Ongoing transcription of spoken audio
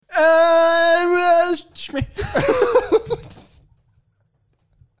Shmee.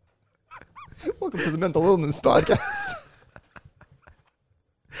 Welcome to the Mental Illness Podcast.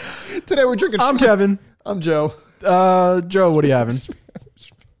 Today we're drinking. I'm Kevin. I'm Joe. Joe, what are you having?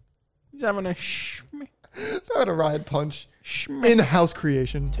 He's having a shmee. I had a riot punch. Shmee. In-house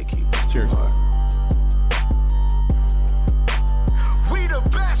creation. Cheers. We the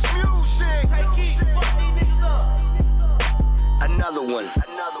best music. Another one.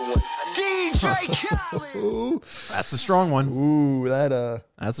 DJ Khaled. Ooh, That's a strong one. ooh, that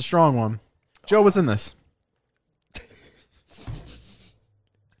That's a strong one. Joe, what's in this?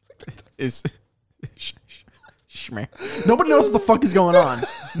 Is shmee. Nobody knows what the fuck is going on.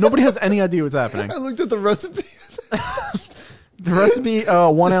 Nobody has any idea what's happening. I looked at the recipe. The recipe: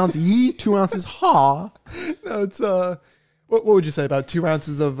 1 ounce ye, 2 ounces ha, No, it's what would you say, about 2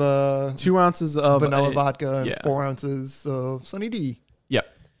 ounces of 2 ounces of vanilla vodka and yeah. 4 ounces of Sunny D. Yep.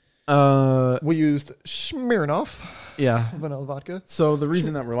 We used Smirnoff Yeah. vanilla vodka. So the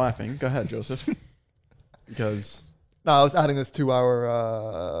reason that we're laughing, go ahead, Joseph, because No, I was adding this to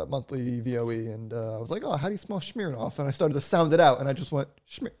our monthly VOE, and I was like, "Oh, how do you smell Smirnoff?" And I started to sound it out, and I just went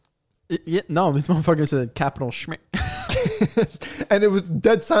Schmir, no, this motherfucker said capital schmick. and it was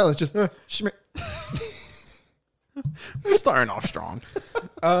dead silence, just Schmir. We're starting off strong.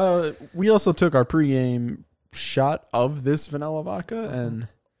 We also took our pregame shot of this vanilla vodka, and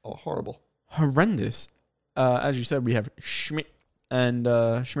Oh, horrible! horrendous. As you said, we have Schmidt and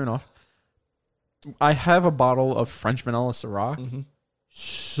Smirnoff. I have a bottle of French vanilla Ciroc. Mm-hmm.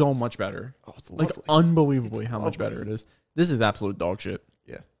 So much better. Oh, it's Like lovely. unbelievably It's how much lovely. better it is. This is absolute dog shit.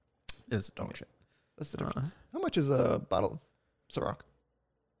 Yeah. This is dog shit. That's the difference. How much is a bottle of Ciroc?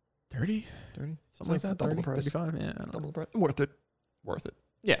 30? 30? Something like that. Double 30, the price. 35? Yeah. I don't know. Double the price. Worth it. Worth it.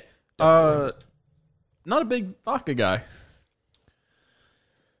 Yeah. Definitely worth Not a big vodka guy.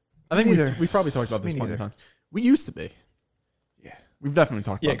 I Me think neither. we've probably talked about this Me plenty of neither. times. We used to be. Yeah. We've definitely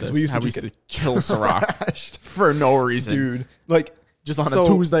talked Yeah, about 'cause this. we used to how we just used to kill Ciroc Crashed. for no reason. Dude, like, Just on So- a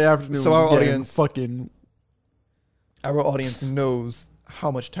Tuesday afternoon. so our just getting audience- fucking our audience knows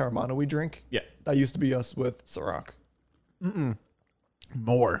how much Terramana we drink. Yeah. That used to be us with Ciroc.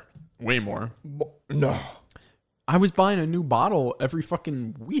 more. Way more. No. I was buying a new bottle every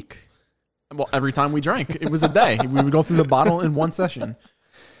fucking week. Well, every time we drank. It was a day. We would go through the bottle in one session.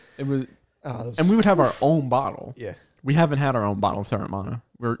 It was, and we would have our own bottle. Yeah. We haven't had our own bottle of Terramana.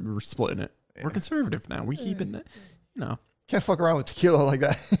 We're splitting it. We're conservative now. We keep it, you know. Can't fuck around with tequila like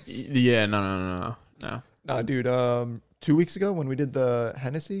that. Yeah, no. Nah, dude. 2 weeks ago when we did the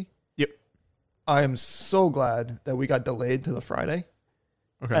Hennessy. Yep. I am so glad that we got delayed to the Friday.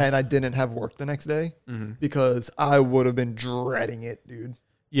 Okay. And I didn't have work the next day because I would have been dreading it, dude.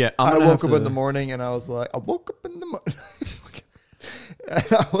 Yeah, I woke up in the morning and I was like, and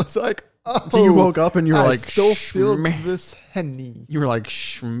I was like, oh. So you woke up and you were I like, still feel "Schmeh." this Henny. You were like,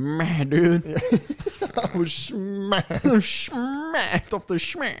 schmeh, dude. I was smacked. Schmacked off the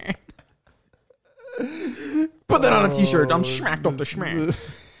schmack. Put that on a t-shirt. I'm schmacked off the schmack.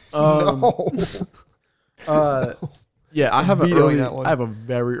 No. Yeah, I have Vetoing that one. I have a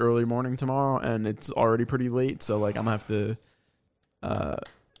very early morning tomorrow, and it's already pretty late. So like, I'm gonna have to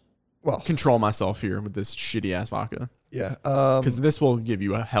Well, control myself here with this shitty ass vodka, yeah. because this will give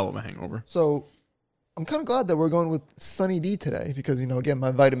you a hell of a hangover. So I'm kind of glad that we're going with Sunny D today because, you know, again,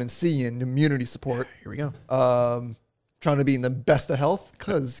 my vitamin C and immunity support. Here we go. Trying to be in the best of health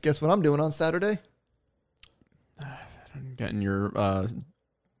because guess what I'm doing on Saturday? Getting your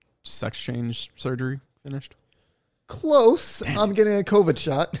sex change surgery finished. Close. I'm getting a COVID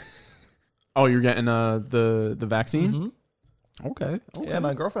shot. Oh, you're getting the vaccine? Mhm. Okay. Yeah,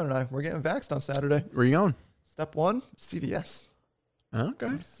 my girlfriend and I, we're getting vaxxed on Saturday. Where you going? Step 1, CVS. Okay.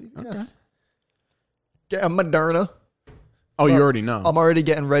 CVS. Okay. Get a Moderna. Oh, you already know. I'm already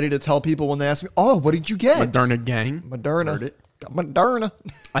getting ready to tell people when they ask me, "Oh, what did you get?" Moderna gang. Moderna. Heard it. Got Moderna.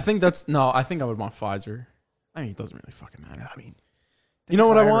 I think I think I would want Pfizer. I mean, it doesn't really fucking matter. I mean, You know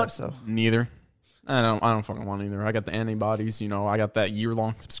what I Pfizer, want? so. Neither. I don't fucking want either. I got the antibodies. You know, I got that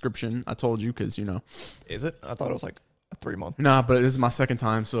year-long subscription. I told you because, you know. Is it? I thought it was like a 3-month. Nah, but this is my second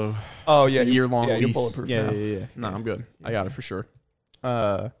time, so Oh it's a year-long yeah, lease. you're bulletproof yeah, now. yeah. No, I'm good. I got it for sure.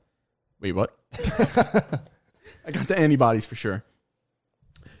 Wait, what? I got the antibodies for sure.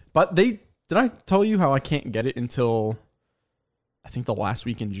 But did I tell you how I can't get it until I think the last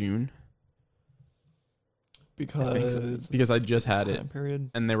week in June? I think so. Because I just had it. Time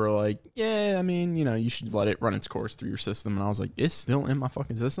period. And they were like, yeah, I mean, you know, you should let it run its course through your system. And I was like, it's still in my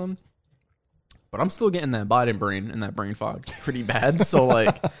fucking system. But I'm still getting that Biden brain and that brain fog pretty bad. So,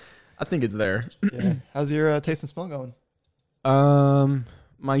 like, I think it's there. Yeah. How's your taste and smell going?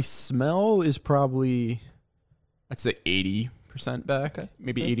 my smell is probably, I'd say 80% back,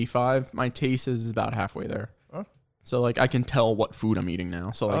 maybe 85. My taste is about halfway there. Huh? So like I can tell what food I'm eating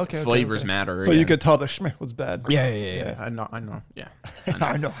now. So like flavors matter. So you could tell the schmeh was bad. Yeah. I know. Yeah.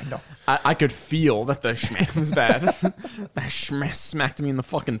 I know. I could feel that the schmeh was bad. That schmeh smacked me in the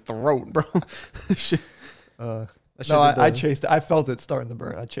fucking throat, bro. Shit. I chased it. I felt it starting to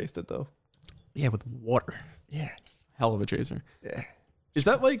burn. I chased it though. Yeah, with water. Yeah. Hell of a chaser. Yeah. Is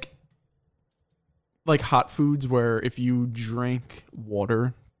that like hot foods where if you drink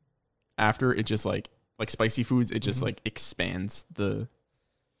water after, it just like spicy foods, it just like expands the,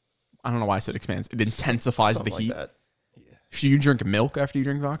 I don't know why I said expands. It intensifies Something the heat. like that. Yeah. Should you drink milk after you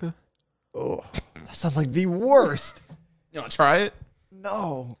drink vodka? Oh, that sounds like the worst. You want to try it?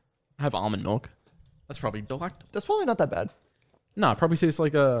 No. Have almond milk. That's probably delectable. That's probably not that bad. No, it probably tastes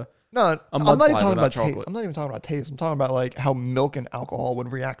like a No, I'm mudslide not even talking without about chocolate. taste. I'm not even talking about taste. I'm talking about like how milk and alcohol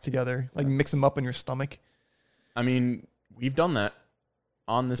would react together. Like mix them up in your stomach. I mean, we've done that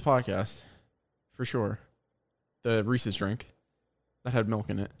on this podcast for sure. The Reese's drink that had milk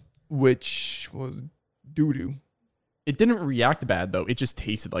in it. Which was doo-doo. It didn't react bad though. It just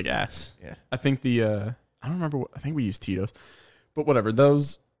tasted like ass. Yeah. I think I don't remember I think we used Tito's. But whatever.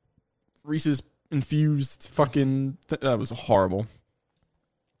 Those Reese's infused fucking that was horrible.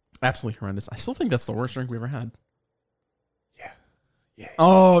 Absolutely horrendous. I still think that's the worst drink we ever had. Yeah.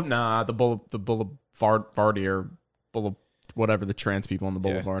 Oh, nah, the Boulevardier, whatever, the trans people on the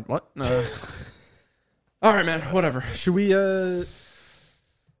Boulevard. What? No. All right, man, whatever. Should we,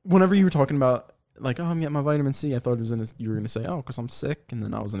 whenever you were talking about, like, oh, I'm getting my vitamin C, I thought you were going to say, oh, because I'm sick, and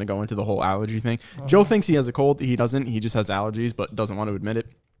then I was going to go into the whole allergy thing. Joe thinks he has a cold. He doesn't. He just has allergies, but doesn't want to admit it,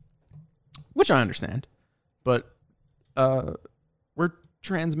 which I understand. But we're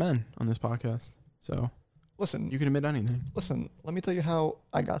trans men on this podcast, so Listen, you can admit anything. Listen, let me tell you how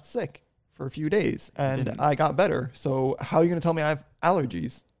I got sick for a few days and Didn't. I got better. So how are you going to tell me I have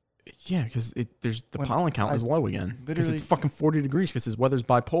allergies? Yeah, because the When pollen count I is low again. Because it's literally- fucking 40 degrees because his weather's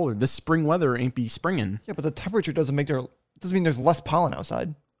bipolar. This spring weather ain't be springing. Yeah, but the temperature doesn't mean there's less pollen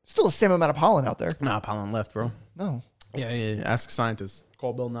outside. Still the same amount of pollen out there. Nah, pollen left, bro. No. Yeah. Ask scientists.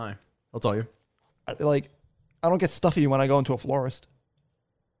 Call Bill Nye. I'll tell you. I don't get stuffy when I go into a florist.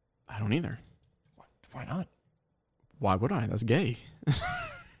 I don't either. Why not? Why would I? That's gay.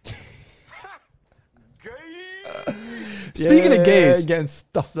 Speaking of gays, Getting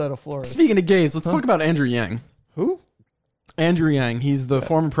stuffed at a florist. let's talk about Andrew Yang. Who? Andrew Yang, he's the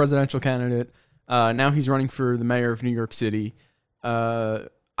former presidential candidate. Now he's running for the mayor of New York City. I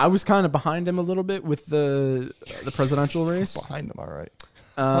was kind of behind him a little bit with the presidential race. Behind them, all right.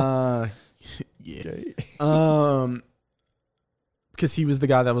 Yeah. Gay. Because he was the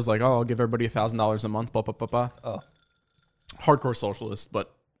guy that was like, oh, I'll give everybody $1,000 a month, blah, blah, blah, blah. Oh. Hardcore socialist,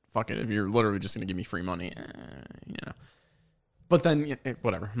 but fuck it, if you're literally just going to give me free money, you know. But then,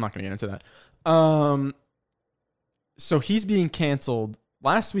 whatever, I'm not going to get into that. So he's being canceled.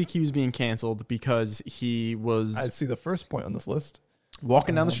 Last week he was being canceled because he was I see the first point on this list.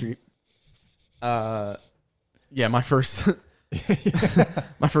 walking down the street. Yeah, my first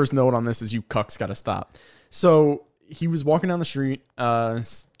my first note on this is you cucks got to stop. So he was walking down the street,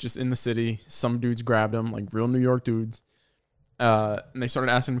 just in the city. Some dudes grabbed him, like real New York dudes. And they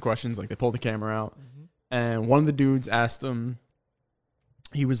started asking him questions, like they pulled the camera out. And one of the dudes asked him,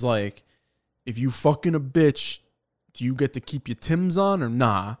 he was like, if you fucking a bitch, do you get to keep your Timbs on or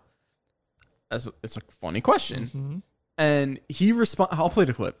nah? It's a funny question. And he I'll play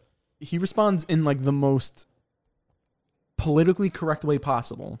the clip. He responds in like the most politically correct way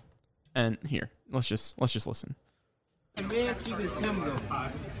possible. And here, let's just listen. Can a man keep his Timbs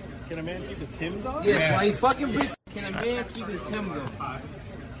on? Can a man keep his Timbs on? Yeah, while he's fucking bitches, can a man keep his Timbs on?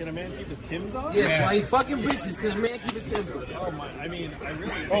 Can a man keep his Timbs on? Yeah, while he's fucking bitches, can a man keep his Timbs on? Oh my! I mean, I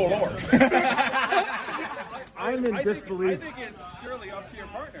really. Oh Lord. I'm in disbelief. I think it's purely up to your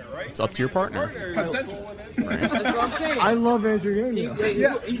partner, right? It's up to your partner. Consensual. That's what I'm saying. I love Andrew Yang. He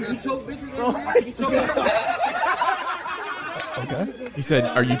choke bitches. He choke Okay. He said,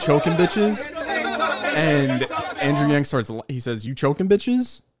 "Are you choking bitches?" And Andrew Yang he says, "You choking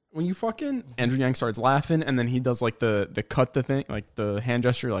bitches when you fucking?" Andrew Yang starts laughing, and then he does like the cut the thing, like the hand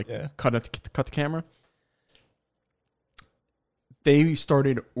gesture, like cut the camera. They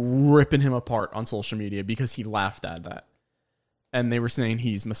started ripping him apart on social media because he laughed at that, and they were saying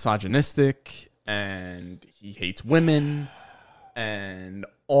he's misogynistic and he hates women and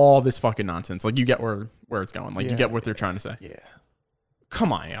all this fucking nonsense. Like you get where it's going. Like you get what they're trying to say. Yeah.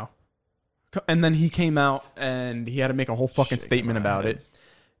 Come on, yo. And then he came out and he had to make a whole fucking statement about it.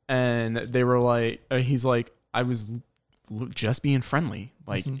 And they were like, he's like, I was just being friendly.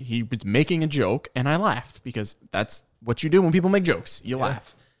 Like he was making a joke, and I laughed because that's what you do when people make jokes. You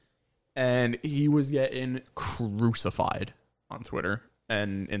laugh. And he was getting crucified on Twitter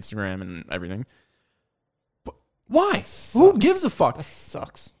and Instagram and everything. But why? Who gives a fuck? That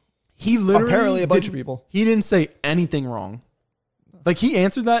sucks. He literally Apparently a bunch of didn't- people. He didn't say anything wrong. Like he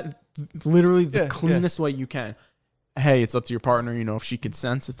answered that literally the Yeah, cleanest way you can. Hey, it's up to your partner. You know, if she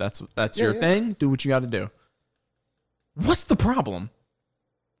consents, if that's your thing, do what you got to do. What's the problem?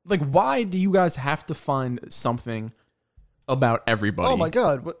 Like, why do you guys have to find something about everybody? Oh my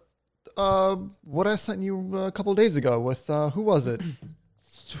god! What I sent you a couple of days ago with who was it?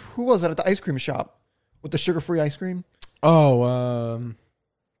 Who was it at the ice cream shop with the sugar-free ice cream? Oh,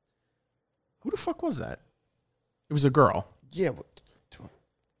 who the fuck was that? It was a girl. Yeah,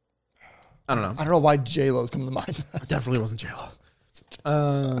 I don't know. I don't know why J-Lo's coming to mind. It definitely wasn't J-Lo.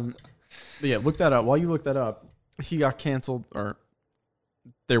 But yeah, look that up. While you look that up, he got canceled, or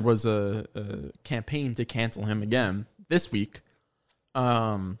there was a campaign to cancel him again this week,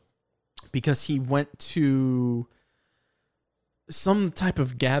 because he went to some type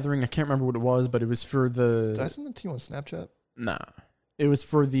of gathering. I can't remember what it was, but it was for Did I the send it to you on Snapchat? nah. It was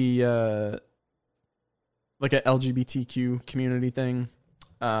for the like a LGBTQ community thing.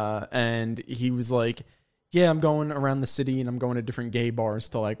 And he was like, yeah, I'm going around the city and I'm going to different gay bars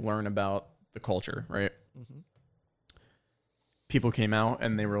to like learn about the culture, right? People came out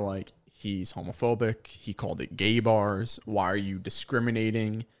and they were like, he's homophobic. He called it gay bars. Why are you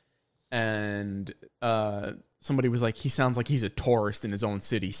discriminating? And somebody was like, he sounds like he's a tourist in his own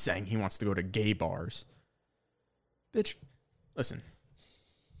city saying he wants to go to gay bars. Bitch, listen,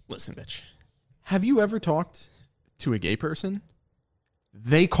 bitch. Have you ever talked to a gay person?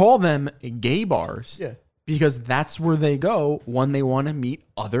 They call them gay bars. Yeah. Because that's where they go when they want to meet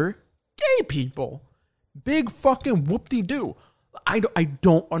other gay people. Big fucking whoop-de-doo. I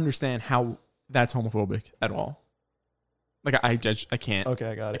don't understand how that's homophobic at all. Like, I can't. Okay,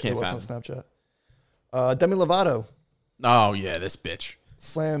 I got it. I can't It was fathom. on Snapchat. Demi Lovato Oh, yeah, this bitch.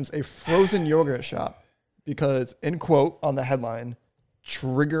 slams a frozen yogurt shop because, in quote on the headline,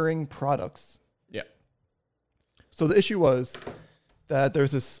 triggering products. Yeah. So the issue was that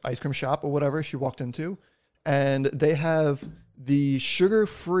there's this ice cream shop or whatever she walked into, and they have the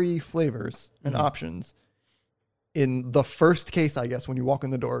sugar-free flavors and options in the first case, I guess, when you walk in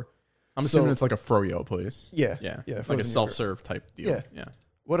the door. I'm assuming So- it's like a froyo place. Yeah. Yeah. Yeah. Like frozen a yogurt. self-serve type deal. Yeah. Yeah.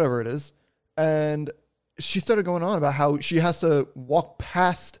 Whatever it is. And she started going on about how she has to walk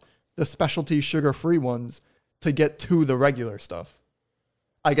past the specialty sugar-free ones to get to the regular stuff.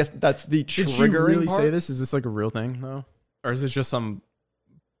 I guess that's the Did triggering she really part. say this? Is this like a real thing, though? Or is this just some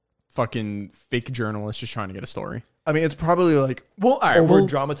fucking fake journalist just trying to get a story? I mean, it's probably like Well, all right. over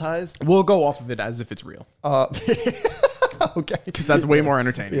dramatized. We'll go off of it as if it's real. Okay. Because that's way more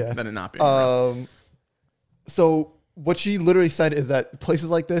entertaining Yeah. than it not being real. So what she literally said is that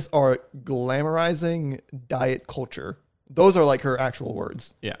places like this are glamorizing diet culture. Those are like her actual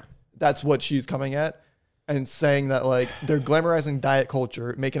words. Yeah. That's what she's coming at, and saying that like they're glamorizing diet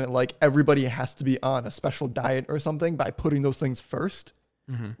culture, making it like everybody has to be on a special diet or something by putting those things first.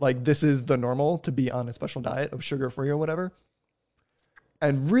 Like this is the normal to be on a special diet of sugar-free or whatever.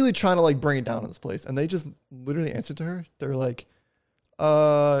 And really trying to like bring it down in this place. And they just literally answered to her. They're like,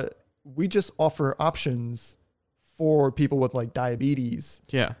 we just offer options for people with like diabetes.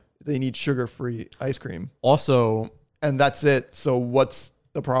 Yeah. They need sugar-free ice cream. Also, And that's it. So what's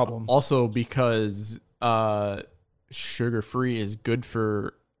the problem? because sugar-free is good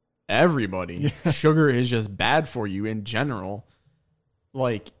for everybody. Sugar is just bad for you in general.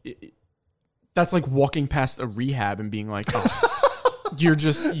 Like, that's like walking past a rehab and being like, oh, you're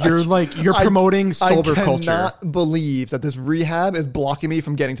promoting sober I culture. cannot believe that this rehab is blocking me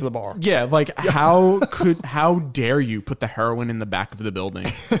from getting to the bar. Yeah, like how dare you put the heroin in the back of the building?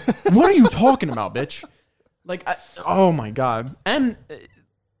 What are you talking about, bitch? Like, oh my God. And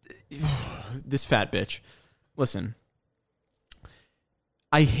this fat bitch. Listen,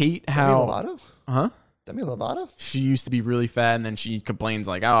 I hate Demi how, Lovato? Demi Lovato? she used to be really fat, and then she complains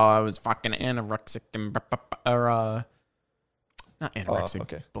like, "Oh, I was fucking anorexic and not anorexic,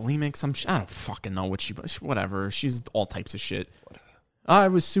 okay. bulimic. I don't fucking know what she was. Whatever. She's all types of shit. I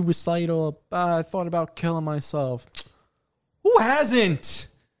was suicidal. I thought about killing myself. Who hasn't?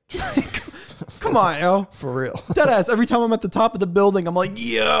 Come on, yo. For real. Deadass. Every time I'm at the top of the building, I'm like,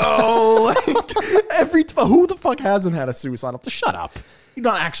 yo. Who the fuck hasn't had a suicidal? Shut up. You're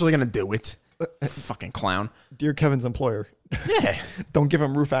not actually gonna do it. Fucking clown. Dear Kevin's employer, Yeah. don't give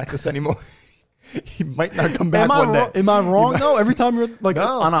him roof access anymore. He might not come back one day. Am I wrong though? Every time you're like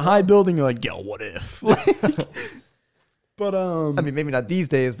No, on a high building, you're like, yo, what if? Like, But I mean, maybe not these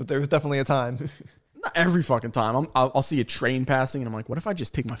days, but there was definitely a time. not every fucking time. I'll see a train passing, and I'm like, what if I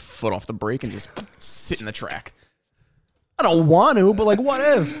just take my foot off the brake and just sit in the track? I don't want to, but like, what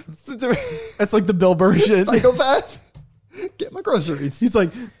if? That's like the Bill Burr shit. Psychopath. Get my groceries. He's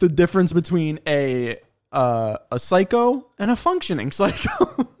like the difference between a psycho and a functioning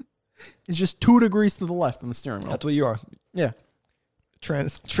psycho. It's just 2 degrees to the left on the steering wheel. That's what you are. Yeah.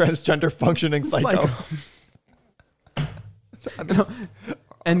 Transgender functioning psycho. I mean,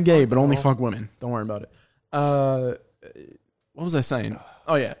 And gay, but only fuck women. Don't worry about it. What was I saying?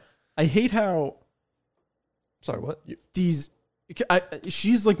 Oh yeah, I hate how sorry, what?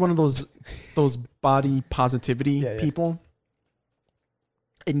 she's like one of those body positivity Yeah. people,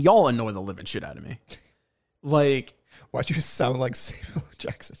 and y'all annoy the living shit out of me. Like, Why'd you sound like Samuel L.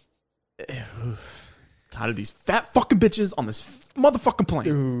 Jackson? tired of these fat fucking bitches on this motherfucking plane.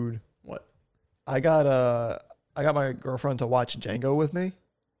 Dude. What? I got my girlfriend to watch Django with me.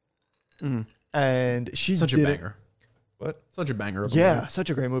 And she Such a didn't. banger. What? Such a banger. Of a Yeah, movie. such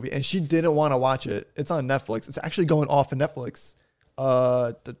a great movie. And she didn't want to watch it. It's on Netflix. It's actually going off of Netflix.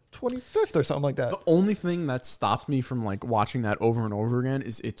 The 25th or something like that. The only thing that stops me from like watching that over and over again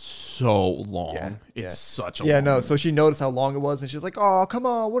is it's so long. Yeah, It's such a Yeah, long no. movie. So she noticed how long it was, and she was like, "Oh, come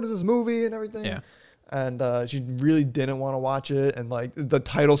on, what is this movie and everything?" Yeah. And she really didn't want to watch it, and like the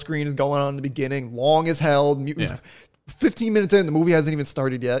title screen is going on in the beginning, long as hell. Yeah. 15 minutes in, the movie hasn't even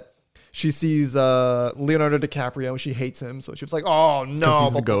started yet. She sees Leonardo DiCaprio, and she hates him, so she was like, "Oh no, 'Cause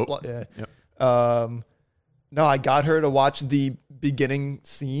he's the blah, blah, goat. blah." Yeah. Yep. No, I got her to watch the beginning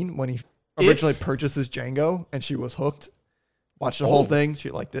scene when he originally purchases Django, and she was hooked. Watched the whole thing. She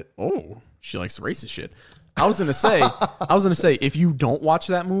liked it. Oh, she likes the racist shit. I was gonna say, if you don't watch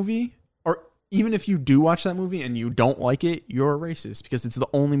that movie, or even if you do watch that movie and you don't like it, you're a racist because it's the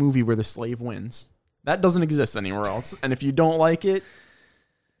only movie where the slave wins. That doesn't exist anywhere else. And if you don't like it,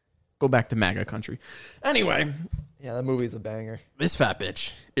 go back to MAGA country. Anyway, Yeah, that movie is a banger. this fat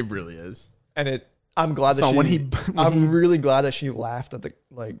bitch, it really is. And I'm glad that So she. when he- really glad that she laughed at the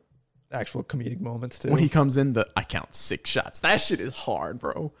like actual comedic moments too. When he comes in, I count 6 shots. That shit is hard,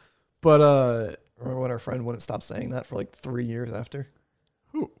 bro. But Remember when our friend wouldn't stop saying that for like 3 years after?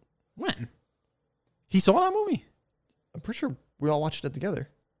 who? When? He saw that movie? I'm pretty sure we all watched it together.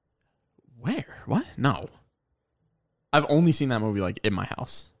 Where? What? No. I've only seen that movie like in my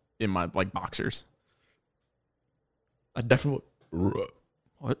house, in my like boxers. I definitely.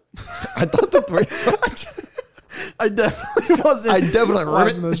 What? I thought the three. I definitely wasn't. I definitely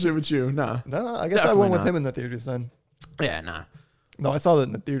watching that shit with you. Nah. No, I guess I Definitely went with not. him in the theaters then. Yeah, nah. No, I saw it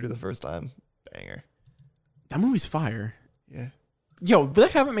in the theater the first time. Banger. That movie's fire. Yeah. Yo, but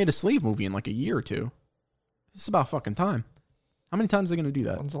they haven't made a slave movie in like a year or two. It's about fucking time. How many times are they gonna do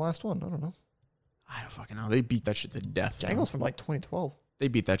that? When's the last one? I don't know. I don't fucking know. They beat that shit to death. bro. Django's from like 2012. They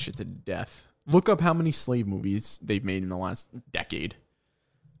beat that shit to death. Look up how many slave movies they've made in the last decade.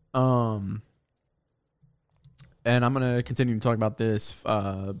 And I'm gonna continue to talk about this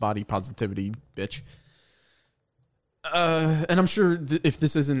body positivity bitch. And I'm sure if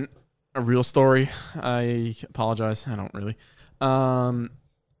this isn't a real story, I apologize. I don't really.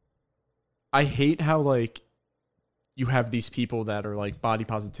 I hate how like you have these people that are like body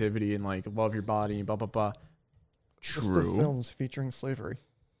positivity and like love your body and blah blah blah. List of True. films featuring slavery.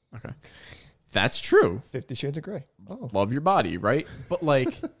 Okay. That's true. 50 Shades of Grey. Oh. Love your body, right? But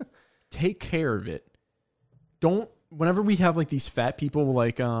like take care of it. Don't whenever we have like these fat people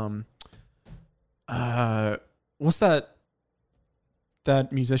like what's that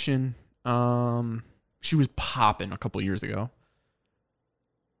musician? She was popping a couple years ago.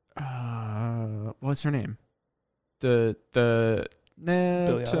 What's her name? The Billie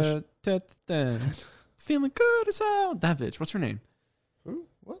Eilish? feeling good as hell. That bitch. What's her name? Who?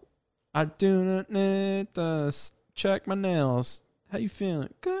 What? I do not need to check my nails. How you feeling?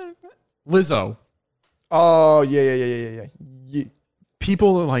 Good. Lizzo. Oh, yeah.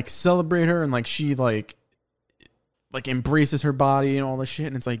 People like celebrate her and like she like embraces her body and all this shit.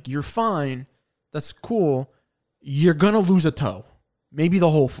 And it's like, you're fine. That's cool. You're going to lose a toe. Maybe the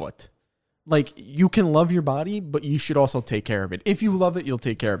whole foot. Like, you can love your body, but you should also take care of it. If you love it, you'll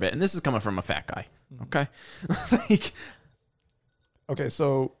take care of it. And this is coming from a fat guy. Okay? Like, Okay,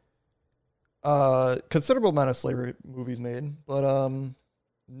 so considerable amount of slavery movies made, but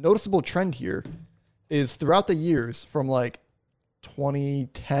noticeable trend here is throughout the years from like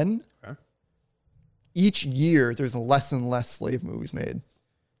 2010, Okay. each year there's less and less slave movies made.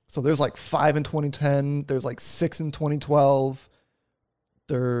 So there's like 5 in 2010, there's like 6 in 2012.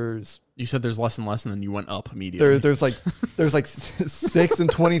 There's You said there's less and less, and then you went up immediately. There's like 6 in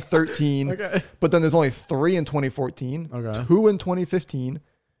 2013, Okay. but then there's only 3 in 2014, Okay. 2 in 2015.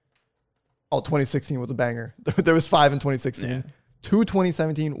 Oh, 2016 was a banger. There was 5 in 2016, Yeah. 2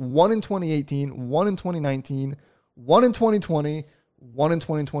 2017, 1 in 2018, 1 in 2019, 1 in 2020, 1 in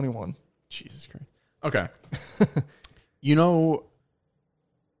 2021. Jesus Christ. Okay. You know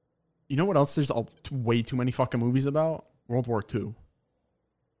what else there's way too many fucking movies about? World War II.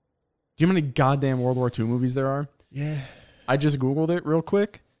 Do you know how many goddamn World War II movies there are? Yeah. I just Googled it real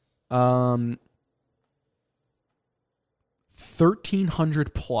quick.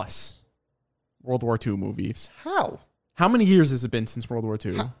 1,300 plus World War II movies. How? How many years has it been since World War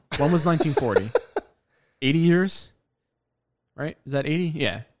II? When was 1940? 80 years? Right? Is that 80?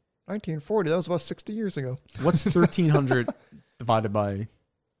 Yeah. 1940. That was about 60 years ago. What's 1,300 divided by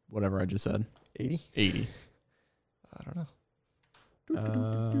whatever I just said? 80? 80. I don't know.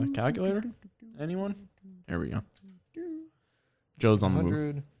 Calculator? Anyone? There we go. Joe's on the move.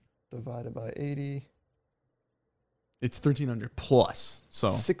 100 divided by 80. It's 1,300 plus. So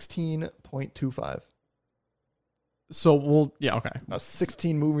 16.25. yeah, okay. About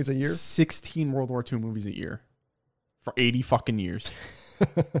 16 movies a year. 16 World War II movies a year for 80 fucking years.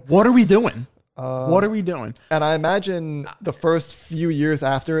 What are we doing? What are we doing? And I imagine the first few years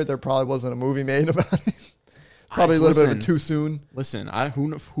after it, there probably wasn't a movie made about it. Probably a little bit of it too soon. Listen, who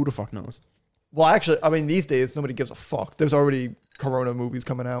the fuck knows? Well, actually, I mean, these days, nobody gives a fuck. There's already Corona movies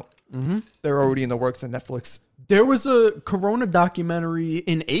coming out. Mm-hmm. They're already in the works on Netflix. There was a Corona documentary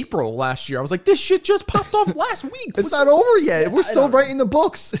in April last year. I was like, this shit just popped off last week. It's not over yet. We're still writing the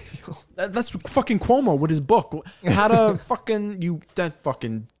books. That's fucking Cuomo with his book. How to fucking that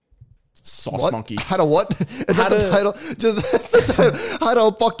fucking sauce What? monkey. How to what? Is that the title? Just it's the title. How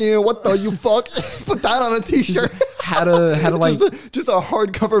to fucking what the you fuck? Put that on a t-shirt. How to like just a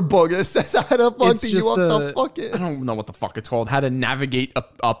hardcover book. It says how to fuck it's you just what the fuck I it. don't know what the fuck it's called. How to navigate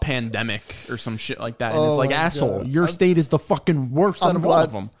a pandemic or some shit like that. And it's Oh like, my asshole, God. your state is the fucking worst out of all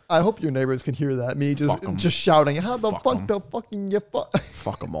of them. I hope your neighbors can hear that. Me Fuck 'em. just shouting. How the Fuck fuck 'em. the fucking you fuck?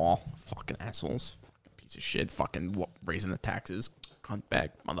 Fuck them all. Fucking assholes. Fucking piece of shit. Fucking raising the taxes. Cunt bag.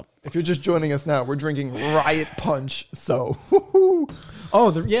 Mother. If you're just joining us now, we're drinking Riot Punch. So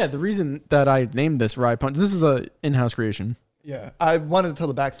Oh, the reason that I named this Riot Punch, this is a in-house creation. yeah, I wanted to tell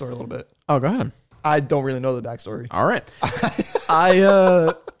the backstory a little bit. Oh, go ahead. I don't really know the backstory. All right.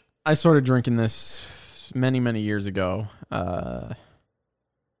 I started drinking this many years ago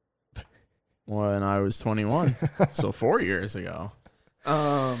when I was 21. So 4 years ago.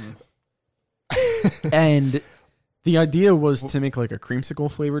 And the idea was to make like a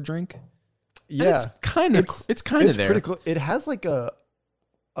creamsicle flavored drink. And Yeah, it's kind of there. pretty cool. It has like a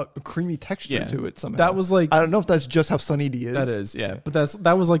creamy texture Yeah. to it somehow. That was like I don't know if that's just how Sunny D is. that is, yeah. But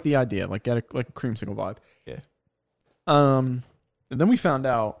that was like the idea, like get a creamsicle vibe. Yeah. And then we found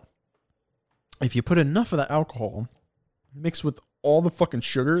out if you put enough of the alcohol mixed with all the fucking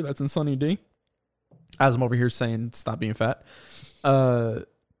sugar that's in Sunny D, as I'm over here saying stop being fat,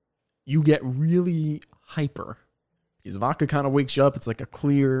 you get really hyper. Because vodka kind of wakes you up. It's like a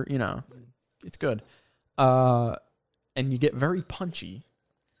clear, it's good. And you get very punchy.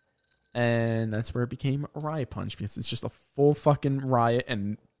 And that's where it became Riot Punch, because it's just a full fucking riot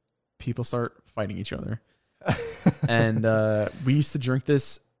and people start fighting each other. And we used to drink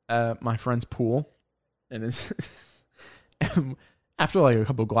this at my friend's pool. And it's after like a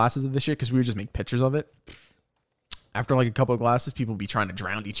couple of glasses of this shit, because we would just make pictures of it. After like a couple of glasses, people would be trying to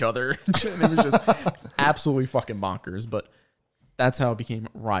drown each other. And it was just absolutely fucking bonkers. But that's how it became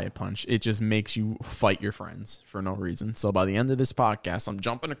Riot Punch. It just makes you fight your friends for no reason. So by the end of this podcast, I'm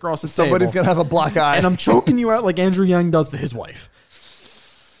jumping across the Somebody's table, gonna have a black eye, and I'm choking you out like Andrew Yang does to his wife.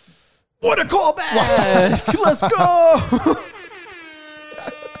 What a callback! Let's go!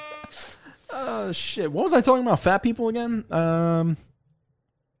 Oh shit! What was I talking about? Fat people again? Oh,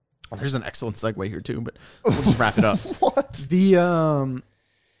 there's an excellent segue here too, but we'll just wrap it up. What? You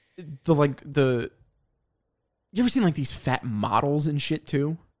ever seen like these fat models and shit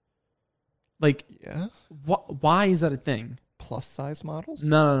too? Like, Yeah. why is that a thing? Plus size models?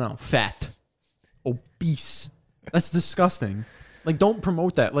 No. Fat. Obese. That's disgusting. Like, don't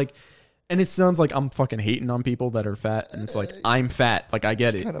promote that. Like, and it sounds like I'm fucking hating on people that are fat, and it's like, I'm fat. Like, I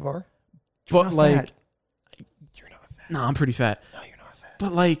get it. Kind of are. But not like, fat. You're not fat. no, I'm pretty fat. No, you're not fat.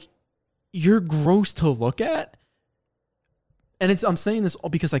 But like, you're gross to look at. And I'm saying this all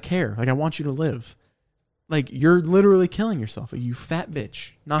because I care. Like, I want you to live. Like, you're literally killing yourself. Like, you fat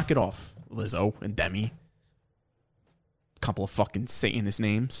bitch. Knock it off, Lizzo and Demi. Couple of fucking Satanist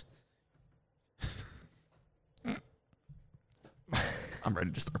names. I'm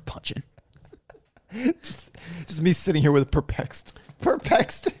ready to start punching. Just me sitting here with a perplexed.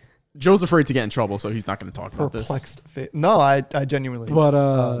 Joe's afraid to get in trouble, so he's not going to talk about this. Perplexed face. No, I genuinely. But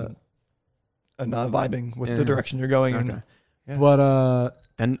I'm not vibing with the direction you're going in. okay. Yeah. But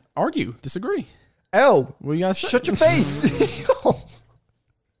then argue, disagree. L, What do you guys say? shut your face.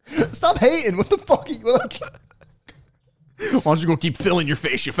 Stop hating. What the fuck are you like? Why don't you go keep filling your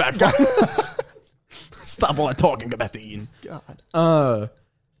face, you fat fuck? Stop all that talking. Go back to eating. God.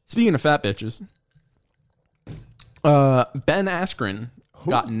 Speaking of fat bitches, Ben Askren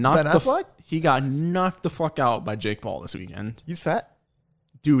got knocked. Ben Affleck? He got knocked the fuck out by Jake Paul this weekend. He's fat.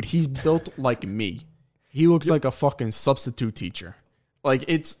 Dude, he's built like me. He looks like a fucking substitute teacher. Like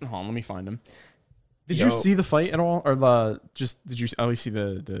it's. Hold on, let me find him. Did you see the fight at all, or did you at least see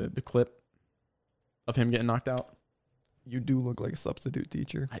the clip of him getting knocked out? You do look like a substitute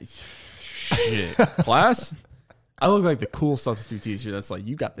teacher. Shit, class. I look like the cool substitute teacher that's like,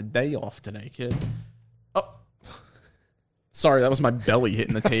 you got the day off today, kid. Oh, sorry, that was my belly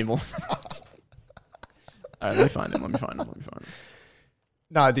hitting the table. All right, let me find him.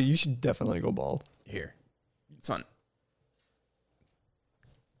 Nah, dude, you should definitely go bald. Here, son.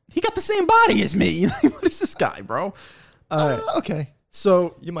 He got the same body as me. What is this guy, bro? Okay.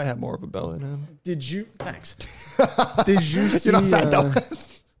 So You might have more of a belly than him. did you? Thanks. Did you see? You're not fat, though.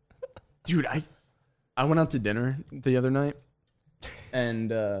 Dude, I went out to dinner the other night,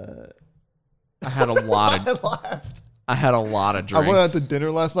 and I had a lot of laughed. I had a lot of I drinks. went out to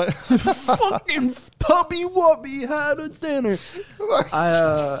dinner last night. Fucking Tubby Wubby had a dinner.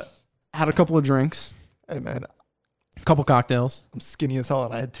 I had a couple of drinks, Hey, man, a couple cocktails. I'm skinny as hell,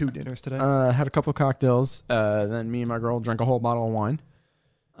 and I had 2 dinners today. Had a couple of cocktails. Then me and my girl drank a whole bottle of wine.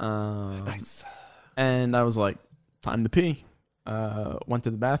 Nice. And I was like, time to pee. Went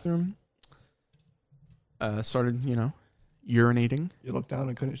to the bathroom. Started, urinating. You looked down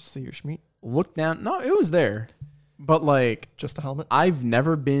and couldn't see your schmeat? Looked down. No, it was there. But like, Just a helmet? I've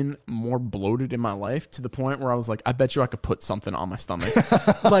never been more bloated in my life to the point where I was like, I bet you I could put something on my stomach.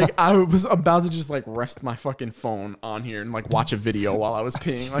 Like I was about to just like rest my fucking phone on here and like watch a video while I was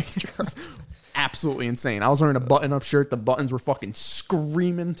peeing. Like it was absolutely insane. I was wearing a button-up shirt. The buttons were fucking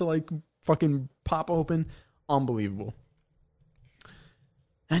screaming to like fucking pop open. Unbelievable.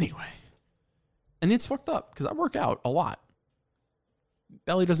 Anyway. And it's fucked up because I work out a lot.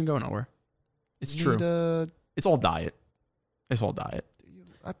 Belly doesn't go nowhere. It's true. It's all diet.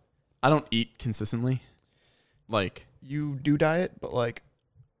 I don't eat consistently. Like, You do diet, but like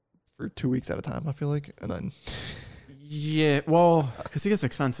for 2 weeks at a time, I feel like. And then yeah, well, because it gets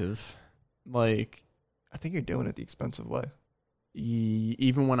expensive. Like, I think you're doing it the expensive way.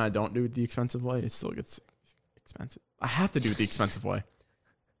 even when I don't do it the expensive way, it still gets expensive. I have to do it the expensive way.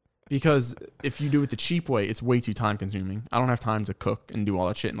 Because if you do it the cheap way, it's way too time consuming. I don't have time to cook and do all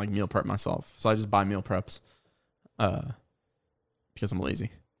that shit and like meal prep myself. So I just buy meal preps. Because I'm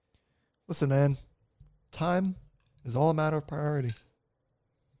lazy. Listen, man, time is all a matter of priority.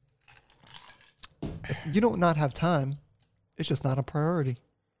 You don't not have time. It's just not a priority.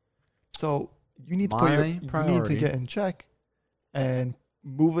 So you need to you need to get in check and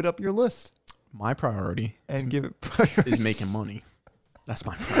move it up your list My priority and give it priority. is making money. That's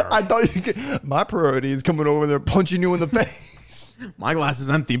my priority. I thought you could. My priority is coming over there punching you in the face. My glass is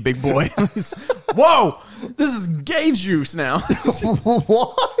empty, big boy. Whoa! This is gay juice now.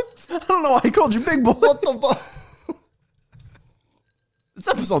 What? I don't know why I called you big boy. What the fuck? This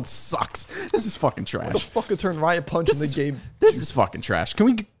episode sucks. This is fucking The trash. fucking turn riot punch in the game. This is fucking trash. Can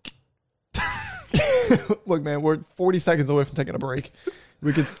we? Look, man, we're 40 seconds away from taking a break.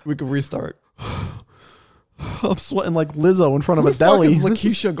 We could restart. I'm sweating like Lizzo in front of Who a the fuck deli. is This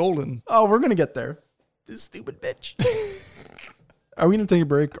is- Lakeisha Golden? Oh, we're gonna get there. This stupid bitch. Are we gonna take a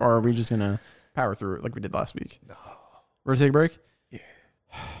break, or are we just gonna power through it like we did last week? No. We're gonna take a break. Yeah.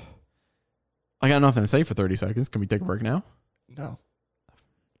 I got nothing to say for 30 seconds. Can we take a break now? No,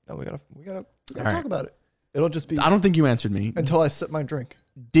 we gotta All talk right. about it. It'll just be I don't think you answered me. until I sip my drink.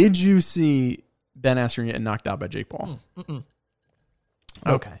 Did you see Ben Askren getting knocked out by Jake Paul? Mm-mm.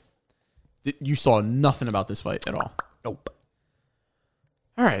 Okay. You saw nothing about this fight at all. Nope.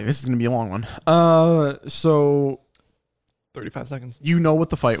 All right, this is gonna be a long one. So 35 seconds. you know what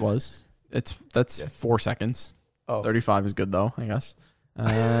the fight was? That's 4 seconds. Oh. 35 is good though, I guess.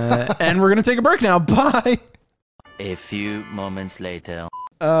 And we're gonna take a break now. Bye. A few moments later.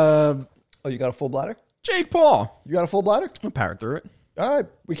 Oh, you got a full bladder? Jake Paul. You got a full bladder? I'll power through it. All right,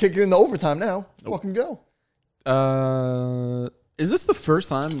 we kick it into overtime now. Fucking go. Is this the first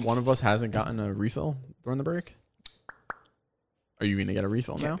time one of us hasn't gotten a refill during the break? Are you gonna get a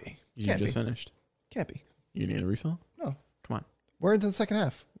refill now? be. You Can't just be. finished. Can't be. You need a refill? No. Come on. We're into the second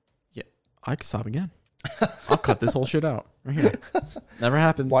half. Yeah, I can stop again. I'll cut this whole shit out right here. Never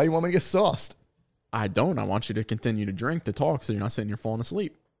happened. Why you want me to get sauced? I don't. I want you to continue to drink, to talk, so you're not sitting here falling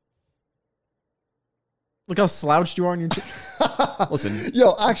asleep. Look how slouched you are on your chin. Listen,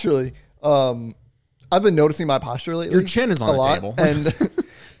 Yo, actually, I've been noticing my posture lately. your chin is on a the lot, table.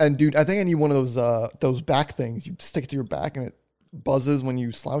 and dude, I think I need one of those back things. You stick it to your back and it buzzes when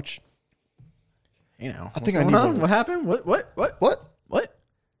you slouch. You know, I think what's I need going on? one. What happened? What?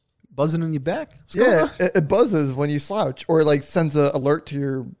 Buzzing in your back? What's going Yeah, on? it buzzes when you slouch, or it like sends an alert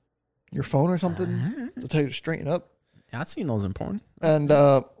to your phone or something to tell you to straighten up. Yeah, I've seen those in porn. And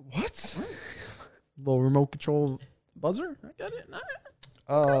what? Little remote control buzzer. I got it.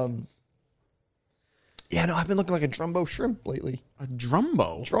 Nah. Yeah, no, I've been looking like a Jumbo shrimp lately. A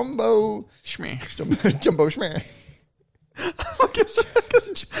drumbo. Jumbo, Schmeh. Jumbo shrimp.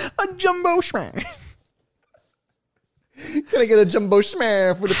 A jumbo schmeh. Can I get a Jumbo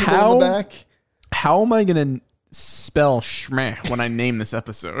shrimp for the people How? in the back? How am I going to spell schmeh when I name this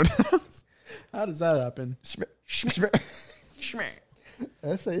episode? How does that happen? Shrimp. Schmeh.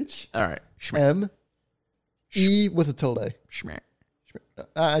 S-H. All right. Schmeh. M-E with a tilde. Schmeh.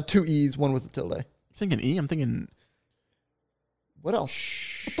 Two E's, one with a tilde. I'm thinking E. I'm thinking What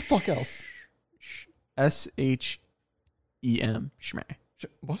else? What the fuck else? S-H-E-M. Schmeh.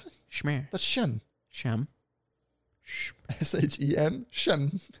 What? Schmeh. That's Shem. Shem. S-H-E-M.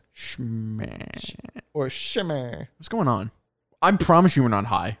 Shem. Schmeh. Or Shimmer. What's going on? I promise you we're not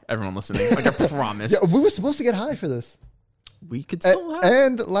high, everyone listening. Like, I promise. Yeah, we were supposed to get high for this. We could still have.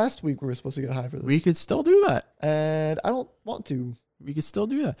 And last week we were supposed to get high for this. We could still do that. And I don't want to. We could still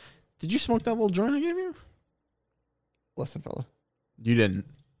do that. Did you smoke that little joint I gave you? Listen, fella. You didn't.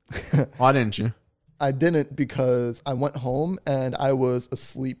 Why didn't you? I didn't because I went home and I was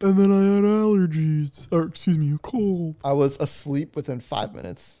asleep. And then I had allergies. Or, excuse me, a cold. I was asleep within 5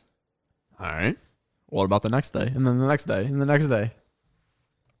 minutes. All right. What about the next day? And then the next day? And the next day?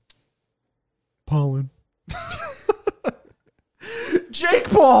 Pollen. Jake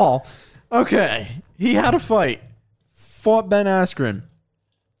Paul. Okay. He had a fight. Fought Ben Askren.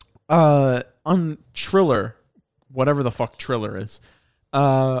 On Triller. Whatever the fuck Triller is.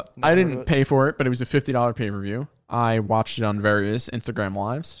 I didn't pay for it, but it was a $50 pay-per-view. I watched it on various Instagram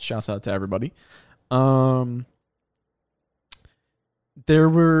lives. Shouts out to everybody. There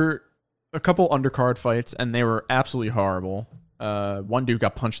were a couple undercard fights, and they were absolutely horrible. One dude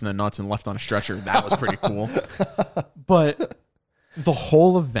got punched in the nuts and left on a stretcher. That was pretty cool. But the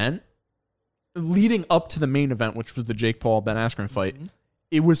whole event, leading up to the main event, which was the Jake Paul Ben Askren fight,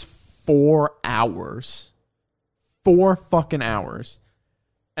 it was 4 hours. 4 fucking hours.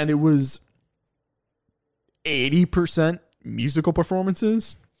 And it was 80% musical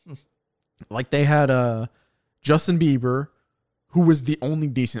performances. Like, they had Justin Bieber, who was the only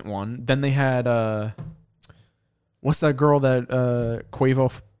decent one. Then they had what's that girl that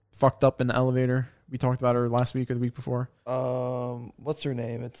Quavo fucked up in the elevator? We talked about her last week or the week before. What's her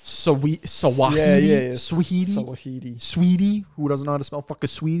name? It's Sawahidi. yeah. Sweetie. Sawahidi. Sweetie. Who doesn't know how to spell fucking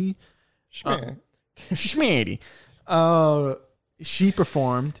Sweetie? Shmeh. Schmandy. She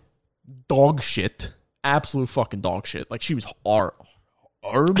performed dog shit. Absolute fucking dog shit. Like, she was horrible.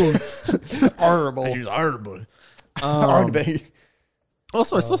 Horrible. She was horrible. Horrible.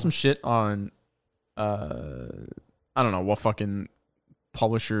 Also, I saw some shit on, I don't know what fucking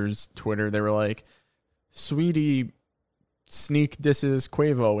publisher's Twitter. They were like, Sweetie sneak disses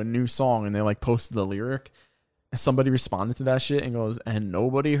Quavo in new song, and they like posted the lyric. And somebody responded to that shit and goes, and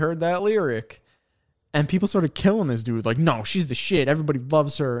nobody heard that lyric. And people started killing this dude. Like, no, she's the shit. Everybody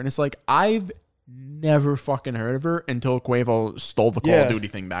loves her. And it's like, I've never fucking heard of her until Quavo stole the Call of Duty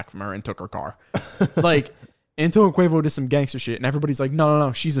thing back from her and took her car. Like, until Quavo did some gangster shit. And everybody's like,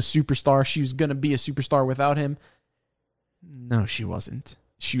 no, she's a superstar. She was going to be a superstar without him. No, she wasn't.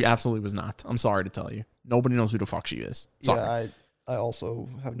 She absolutely was not. I'm sorry to tell you. Nobody knows who the fuck she is. Sorry. Yeah, I also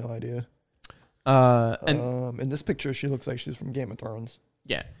have no idea. And In this picture, she looks like she's from Game of Thrones.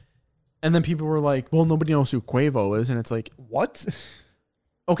 yeah. And then people were like, well, nobody knows who Quavo is. And it's like, What?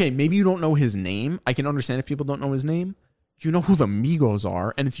 okay, maybe you don't know his name. I can understand if people don't know his name. You know who the Migos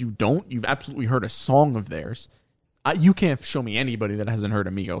are. And if you don't, you've absolutely heard a song of theirs. You can't show me anybody that hasn't heard a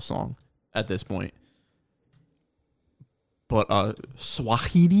Migos song at this point. But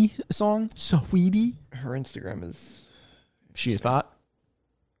Swahili song? Swahili? Her Instagram is She thought?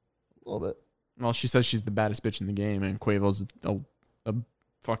 a little bit. Well, she says she's the baddest bitch in the game, and Quavo's a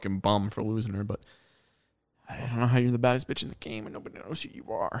fucking bum for losing her, but I don't know how you're the baddest bitch in the game and nobody knows who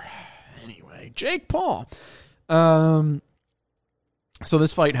you are. Anyway, Jake Paul. So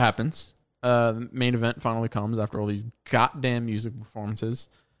this fight happens. The main event finally comes after all these goddamn music performances.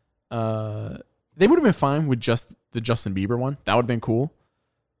 They would have been fine with just the Justin Bieber one. That would have been cool.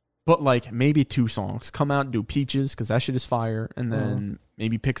 But like maybe 2 songs. Come out and do Peaches because that shit is fire. And then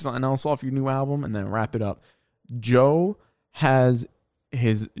maybe pick something else off your new album and then wrap it up. Joe has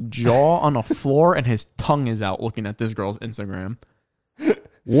his jaw on the floor and his tongue is out looking at this girl's Instagram.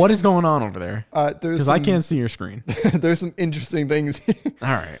 What is going on over there? Because I can't see your screen. There's some interesting things here. All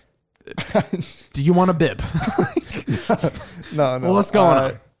right. Do you want a bib? No. Well, what's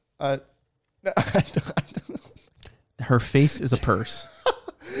going on? Her face is a purse.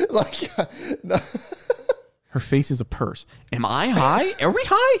 Like, no. Her face is a purse. Am I high? Are we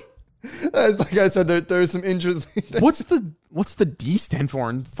high? Like I said, there's some interesting things. What's the D stand for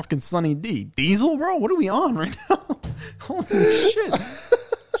in fucking Sunny D? Diesel, bro? What are we on right now? Holy shit.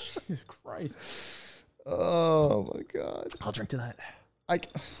 Jesus Christ. Oh my God. I'll drink to that.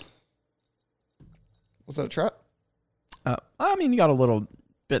 Was that a trap? I mean, you got a little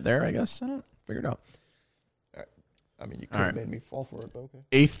bit there, I guess. I don't figure it out. I mean, you could have made me fall for it, but okay.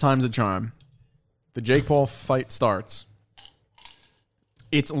 8th time's a charm. The Jake Paul fight starts.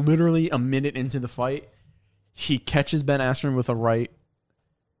 It's literally a minute into the fight. He catches Ben Askren with a right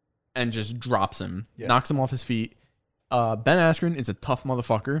and just drops him, knocks him off his feet. Ben Askren is a tough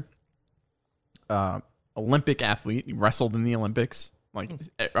motherfucker. Olympic athlete. He wrestled in the Olympics. Like,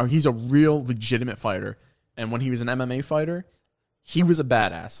 he's a real legitimate fighter. And when he was an MMA fighter, he was a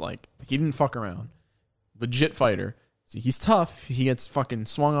badass. Like, he didn't fuck around. Legit fighter. So he's tough. He gets fucking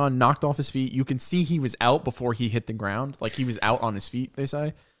swung on, knocked off his feet. You can see he was out before he hit the ground. Like, he was out on his feet, they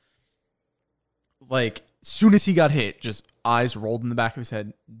say. Like, soon as he got hit, just eyes rolled in the back of his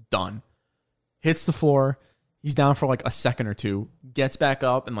head. Done. Hits the floor. He's down for like a second or two. Gets back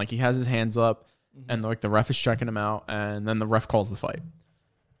up and like he has his hands up. And like the ref is checking him out. And then the ref calls the fight.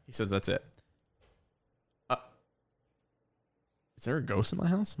 He says, that's it. Is there a ghost in my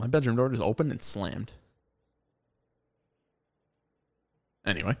house? My bedroom door just opened and slammed.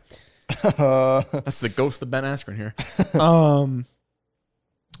 Anyway, that's the ghost of Ben Askren here.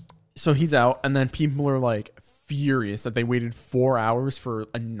 So he's out, and then people are like furious that they waited 4 hours for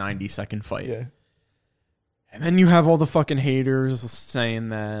a 90-second fight. Yeah. And then you have all the fucking haters saying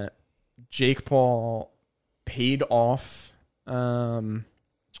that Jake Paul paid off Ben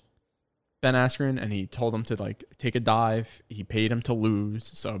Askren, and he told him to like take a dive. He paid him to lose,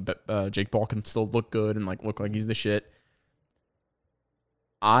 so Jake Paul can still look good and like look like he's the shit.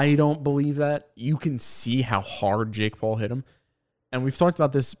 I don't believe that. You can see how hard Jake Paul hit him. And we've talked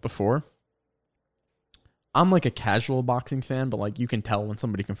about this before. I'm like a casual boxing fan, but like you can tell when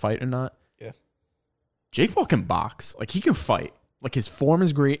somebody can fight or not. Yeah. Jake Paul can box. Like he can fight. Like his form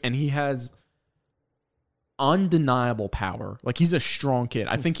is great and he has undeniable power. Like he's a strong kid.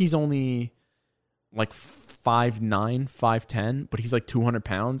 I think he's only like 5'9", 5'10", but he's like 200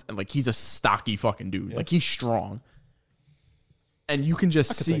 pounds and like he's a stocky fucking dude. Yeah. Like he's strong. And you can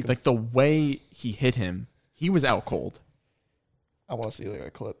just see, like, the way he hit him, he was out cold. I want to see, like,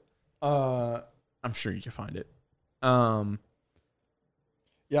 a clip. I'm sure you can find it.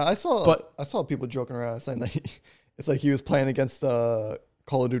 Yeah, I saw people joking around saying that it's like he was playing against Call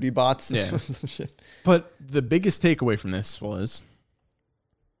of Duty bots. Yeah. Some shit. But the biggest takeaway from this was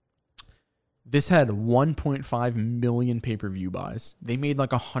this had 1.5 million pay-per-view buys. They made, like,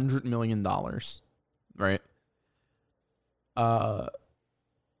 $100 million, right?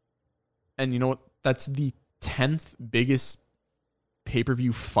 And you know what? That's the 10th biggest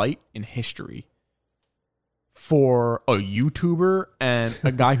pay-per-view fight in history for a YouTuber and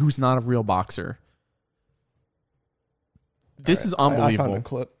a guy who's not a real boxer. This is unbelievable. I found a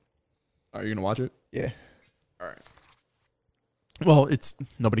clip. Are you gonna watch it? Yeah. All right. Well, it's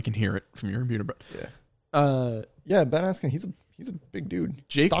nobody can hear it from your computer, but yeah, Ben Askren, he's a big dude.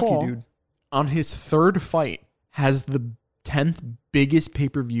 Jake Stocky Paul, dude. On his third fight, has the 10th biggest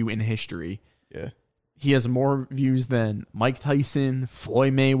pay-per-view in history. Yeah. He has more views than Mike Tyson,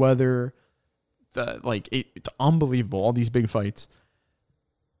 Floyd Mayweather. It's unbelievable, all these big fights.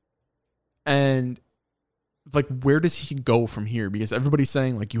 And like, where does he go from here? Because everybody's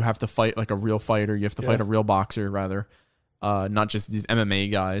saying like you have to fight like a real fighter, you have to fight a real boxer rather, not just these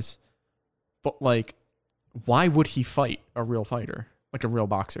MMA guys. But like, why would he fight a real fighter, like a real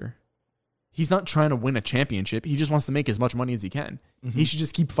boxer? He's not trying to win a championship. He just wants to make as much money as he can. Mm-hmm. He should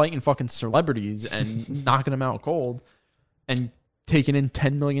just keep fighting fucking celebrities and knocking them out cold and taking in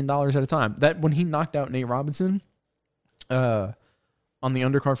 $10 million at a time. That when he knocked out Nate Robinson on the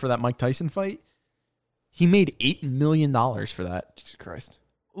undercard for that Mike Tyson fight, he made $8 million for that. Jesus Christ.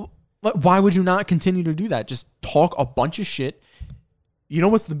 Why would you not continue to do that? Just talk a bunch of shit. You know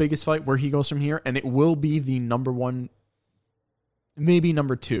what's the biggest fight where he goes from here? And it will be the number 1, maybe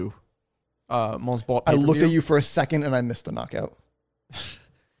number 2 most bought I pay-per-view. looked at you for a second and I missed the knockout.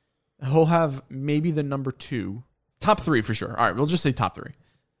 He'll have maybe the number 2. Top 3 for sure. All right, we'll just say top 3.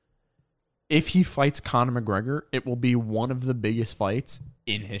 If he fights Conor McGregor, it will be one of the biggest fights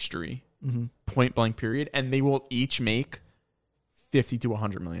in history. Point blank period. And they will each make $50 to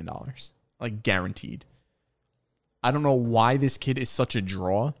 $100 million. Like, guaranteed. I don't know why this kid is such a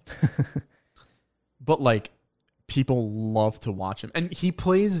draw. But, like, people love to watch him. And he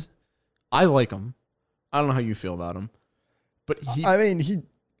plays... I like him. I don't know how you feel about him. But I mean, he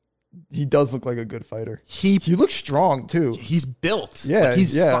does look like a good fighter. he looks strong too. he's built. Yeah, Like,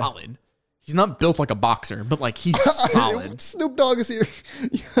 he's yeah. solid. He's not built like a boxer, but, like, he's solid. Snoop Dogg is here.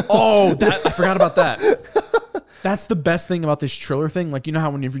 Oh, I forgot about that. That's the best thing about this Triller thing. Like, you know how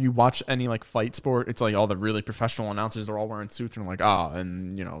whenever you watch any, like, fight sport, it's like all the really professional announcers are all wearing suits and like,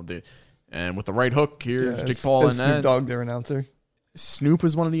 and, you know, and with the right hook, here's Yeah, Jake Paul and Snoop that. Dogg, their announcer. Snoop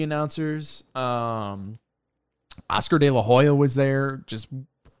was one of the announcers. Oscar De La Hoya was there, just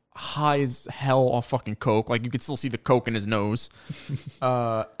high as hell off fucking coke. Like, you could still see the coke in his nose.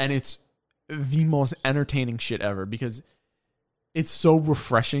 And it's the most entertaining shit ever because it's so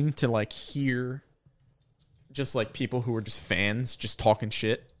refreshing to, like, hear just, like, people who are just fans just talking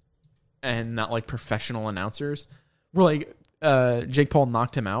shit and not, like, professional announcers. We're like, Jake Paul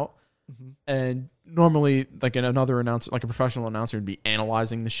knocked him out, and normally, like, another announcer, like a professional announcer, would be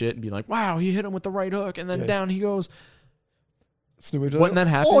analyzing the shit and be like, wow, he hit him with the right hook, and then down he goes. Snoop Wouldn't that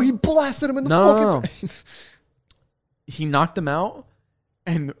happen? Oh, he blasted him in the No. fucking face. He knocked him out,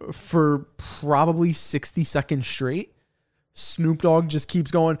 and for probably 60 seconds straight, Snoop Dogg just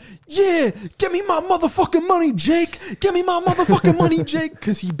keeps going, yeah, give me my motherfucking money, Jake. Give me my motherfucking money, Jake.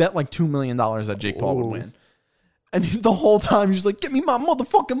 Because he bet like $2 million that Jake Paul would win. And the whole time, he's just like, give me my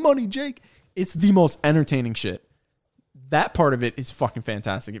motherfucking money, Jake. It's the most entertaining shit. That part of it is fucking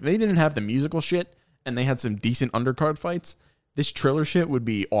fantastic. If they didn't have the musical shit and they had some decent undercard fights, this Triller shit would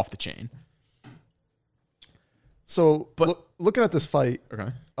be off the chain. So, looking at this fight,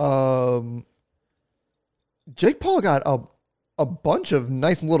 Okay. Jake Paul got a bunch of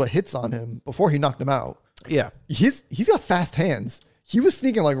nice little hits on him before he knocked him out. Yeah. He's got fast hands. He was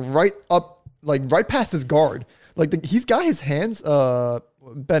sneaking like right up, like right past his guard. Like he's got his hands.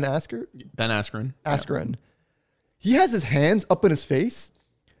 Ben Askren. He has his hands up in his face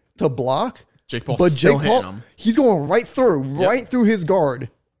to block. Jake Paul's but still Jake hitting Paul, him. he's going right through his guard.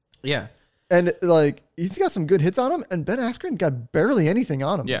 Yeah. And like he's got some good hits on him, and Ben Askren got barely anything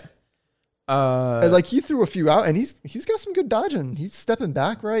on him. Yeah. And like he threw a few out, and he's got some good dodging. He's stepping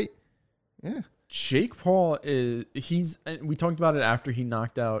back right. Yeah. Jake Paul we talked about it after he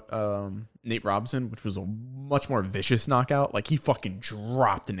knocked out Nate Robinson, which was a much more vicious knockout. Like, he fucking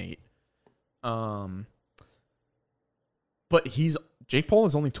dropped Nate. But Jake Paul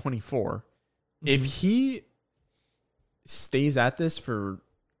is only 24. If he stays at this for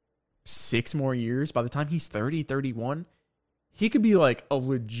 6 more years, by the time he's 30, 31, he could be like a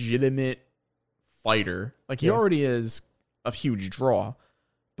legitimate fighter. Like, he already is a huge draw,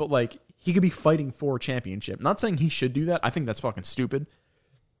 but like, he could be fighting for a championship. Not saying he should do that. I think that's fucking stupid.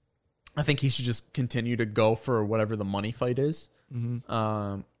 I think he should just continue to go for whatever the money fight is.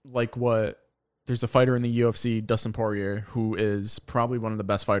 There's a fighter in the UFC, Dustin Poirier, who is probably one of the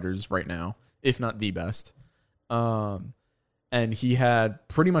best fighters right now, if not the best. And he had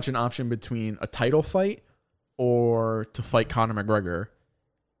pretty much an option between a title fight or to fight Conor McGregor.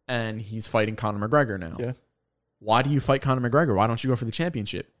 And he's fighting Conor McGregor now. Yeah. Why do you fight Conor McGregor? Why don't you go for the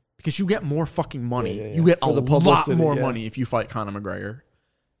championship? Because you get more fucking money. Yeah. You get For a the lot publicity, more yeah. money if you fight Conor McGregor.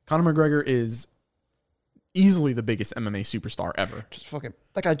 Conor McGregor is easily the biggest MMA superstar ever. Just fucking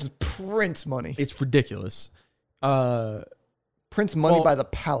that guy just prints money. It's ridiculous. Prints money well- by the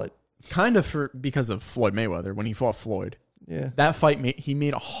pallet. Kind of because of Floyd Mayweather when he fought Floyd. Yeah. That fight, he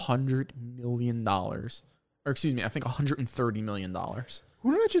made $100 million. Or excuse me, I think $130 million.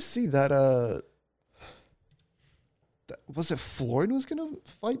 Who did I just see that? Was it Floyd was gonna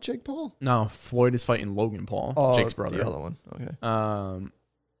fight Jake Paul? No, Floyd is fighting Logan Paul, Oh, Jake's brother. the other one. Okay.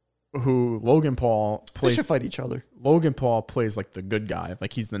 Who Logan Paul They plays. should fight each other. Logan Paul plays like the good guy,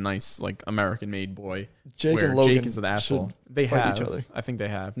 like he's the nice, like American-made boy. Jake where and Logan Jake is the asshole. should They fight have, each other. I think they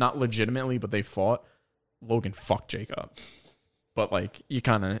have, not legitimately, but they fought. Logan fucked Jake up, but like you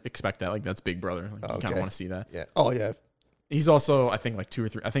kind of expect that, like that's Big Brother. Like, you kind Okay. of want to see that. Yeah. Oh yeah. He's also, I think, like 2 or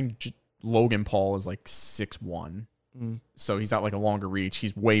 3. I think Logan Paul is like 6'1", so he's got like a longer reach.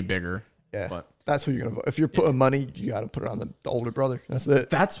 He's way bigger. Yeah. But That's who you're gonna vote. If you're putting money, you got to put it on the older brother. That's it.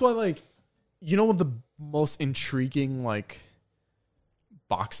 that's why, like, you know what the most intriguing like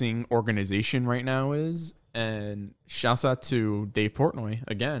boxing organization right now is. And shouts out to Dave Portnoy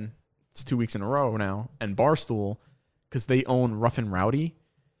again. It's 2 weeks in a row now, and Barstool, because they own Rough and Rowdy.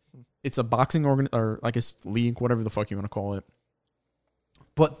 It's a boxing or I guess league, whatever the fuck you want to call it.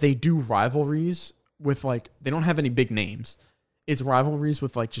 But they do rivalries with like, they don't have any big names. It's rivalries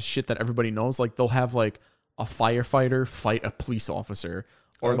with like just shit that everybody knows. Like they'll have like a firefighter fight a police officer,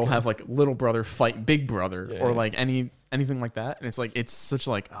 or they'll have like little brother fight big brother, or like anything like that. And it's like, it's such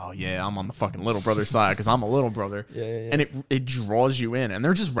like, oh yeah, I'm on the fucking little brother side because I'm a little brother. And it draws you in, and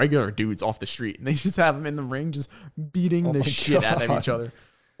they're just regular dudes off the street, and they just have them in the ring just beating the shit out of each other.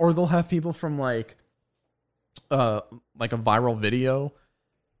 Or they'll have people from like a viral video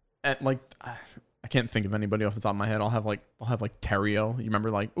at like, I can't think of anybody off the top of my head. I'll have like Terrio. You remember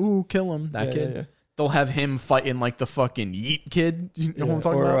like, ooh, kill him, that kid. Yeah. They'll have him fighting like the fucking Yeet kid. You know what I'm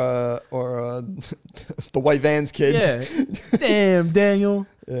talking about? Or the White Vans kid. Yeah. Damn, Daniel.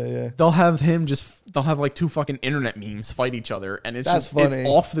 Yeah. They'll have like two fucking internet memes fight each other, and it's it's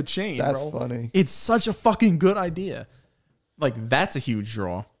off the chain, That's bro. funny. It's such a fucking good idea. Like, that's a huge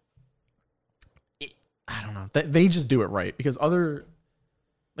draw. I don't know. They just do it right, because other,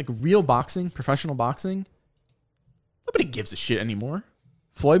 like, real boxing, professional boxing, nobody gives a shit anymore.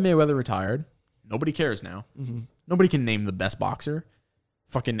 Floyd Mayweather retired. Nobody cares now. Nobody can name the best boxer.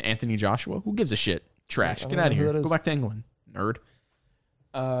 Fucking Anthony Joshua. Who gives a shit? Trash. Get out of here. Go back to England, nerd.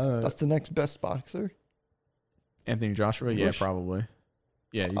 That's the next best boxer. Anthony Joshua. Yeah, probably.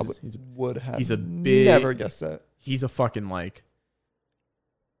 Yeah, he's a big. Never guess that. He's a fucking like.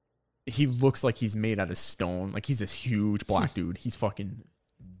 He looks like he's made out of stone. Like, he's this huge black dude. He's fucking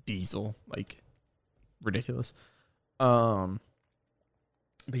diesel. Like, ridiculous. But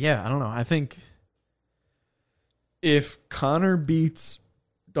yeah, I don't know. I think if Conor beats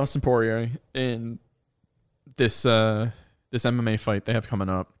Dustin Poirier in this MMA fight they have coming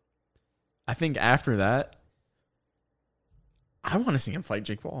up, I think after that, I want to see him fight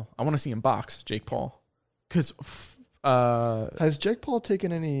Jake Paul. I want to see him box Jake Paul. Because has Jake Paul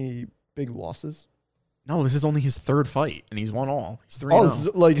taken any big losses? No, this is only his third fight, and he's won all. He's 3-0. Oh, this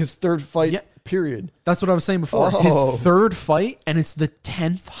is like his third fight, period. That's what I was saying before. His third fight, and it's the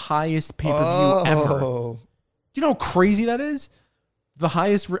 10th highest pay-per-view ever. You know how crazy that is? The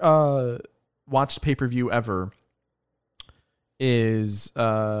highest watched pay-per-view ever is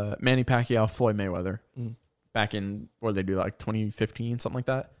Manny Pacquiao, Floyd Mayweather. Back in, what did they do, like 2015, something like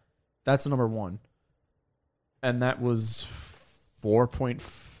that? That's the number one. And that was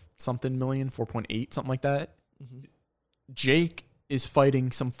 4.something million, 4.8, something like that. Jake is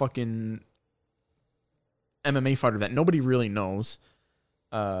fighting some fucking MMA fighter that nobody really knows.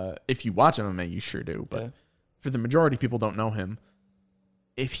 If you watch MMA, you sure do. But for the majority, people don't know him.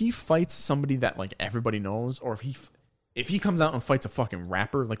 If he fights somebody that like everybody knows, or if he comes out and fights a fucking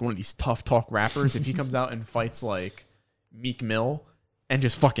rapper, like one of these tough talk rappers, if he comes out and fights like Meek Mill and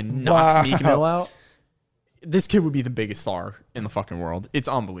just fucking knocks Meek Mill out, this kid would be the biggest star in the fucking world. It's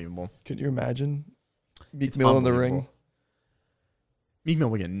unbelievable. Could you imagine Meek Mill in the ring? Meek Mill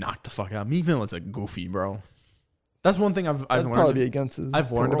would get knocked the fuck out. Meek Mill is a goofy, bro. That's one thing I've learned. Probably be against his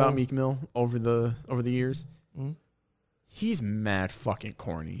I've learned about Meek Mill over the years. He's mad fucking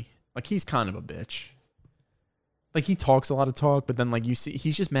corny. Like, he's kind of a bitch. Like, he talks a lot of talk, but then like you see,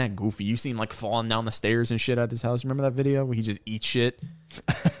 he's just mad goofy. You see him like falling down the stairs and shit at his house. Remember that video where he just eats shit?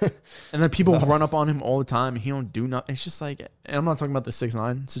 And then people run up on him all the time, and he don't do nothing. It's just like, and I'm not talking about the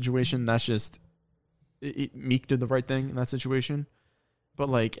 6ix9ine situation. That's just Meek did the right thing in that situation. But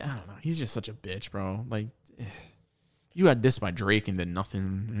like, I don't know. He's just such a bitch, bro. Like, you got dissed by Drake and did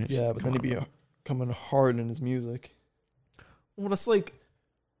nothing. Yeah, but then he'd be coming hard in his music. Well, it's like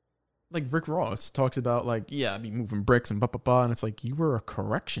Rick Ross talks about, like, yeah, I'd be moving bricks and blah. And it's like, you were a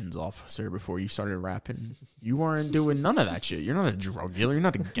corrections officer before you started rapping. You weren't doing none of that shit. You're not a drug dealer. You're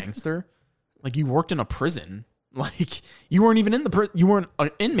not a gangster. Like, you worked in a prison. Like, you weren't even in the prison. You weren't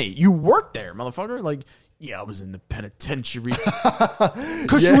an inmate. You worked there, motherfucker. Like, yeah, I was in the penitentiary.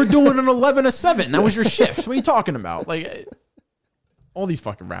 Because you were doing an 11 to 7. That was your shift. What are you talking about? Like, all these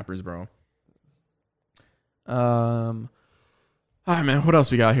fucking rappers, bro. All right, man. What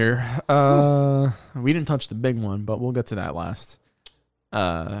else we got here? We didn't touch the big one, but we'll get to that last.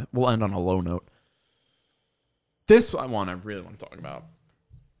 We'll end on a low note. This one I really want to talk about.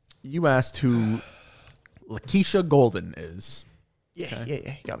 You asked who Lakeisha Golden is. Yeah. You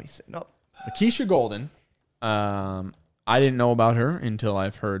got me sitting up. Lakeisha Golden. I didn't know about her until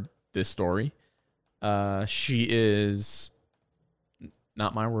I've heard this story. She is,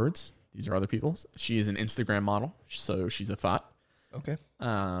 not my words, these are other people's. She is an Instagram model, so she's a thought. Okay.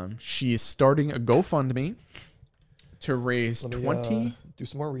 She is starting a GoFundMe to raise do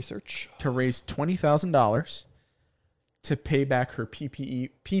some more research. to raise $20,000 to pay back her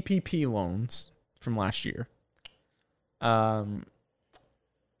PPP loans from last year.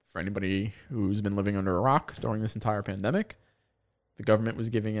 For anybody who's been living under a rock during this entire pandemic, the government was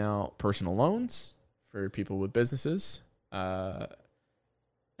giving out personal loans for people with businesses. And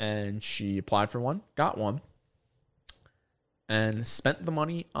she applied for one, got one, and spent the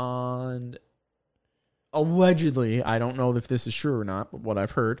money on, allegedly, I don't know if this is true or not, but what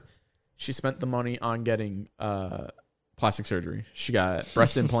I've heard, she spent the money on getting plastic surgery. She got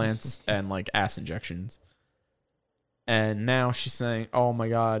breast implants and like ass injections. And now she's saying, oh my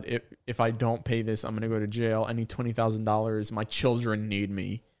God, if I don't pay this, I'm going to go to jail. I need $20,000. My children need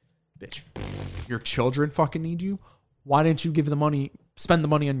me. Bitch, your children fucking need you? Why didn't you spend the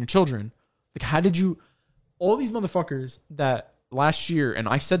money on your children? Like, how did you, all these motherfuckers that last year, and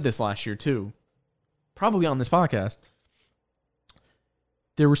I said this last year too, probably on this podcast,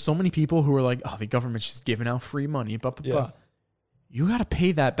 there were so many people who were like, oh, the government's just giving out free money. Blah, blah, blah. You got to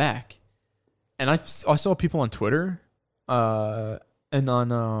pay that back. And I saw people on Twitter and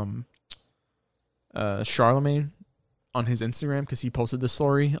on Charlemagne on his Instagram, because he posted this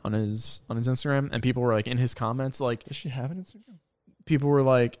story on his Instagram, and people were like in his comments like, Does she have an Instagram? people were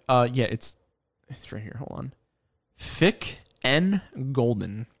like, yeah, it's right here. Hold on. Thick N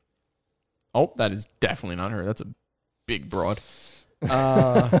Golden. Oh, that is definitely not her. That's a big broad.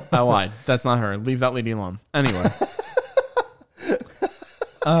 I lied. That's not her. Leave that lady alone. Anyway.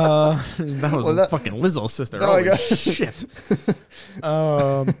 That was fucking Lizzo's sister. No, Holy shit.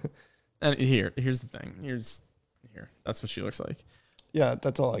 And here's the thing. Here. That's what she looks like. Yeah,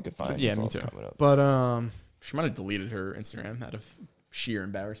 that's all I could find. Yeah, That's me all too. that's coming up. But she might have deleted her Instagram out of sheer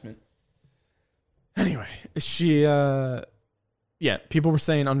embarrassment. Anyway, she people were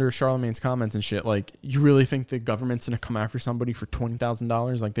saying under Charlemagne's comments and shit, like, you really think the government's gonna come after somebody for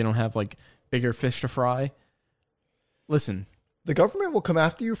 $20,000? Like, they don't have like bigger fish to fry? Listen, The government will come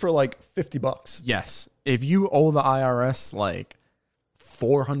after you for like $50. yes, if you owe the IRS like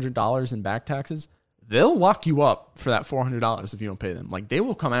 $400 in back taxes, they'll lock you up for that $400 if you don't pay them. Like, they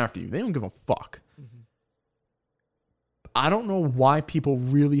will come after you. They don't give a fuck. I don't know why people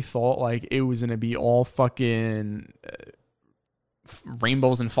really thought like it was gonna be all fucking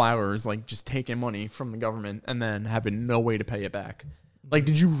rainbows and flowers, like just taking money from the government and then having no way to pay it back. Like,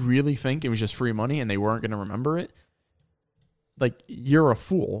 did you really think it was just free money and they weren't gonna remember it? Like, you're a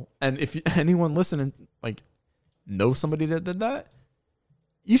fool. And if anyone listening like knows somebody that did that,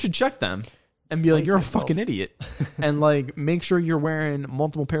 you should check them and be like, you're a fucking idiot. And like, make sure you're wearing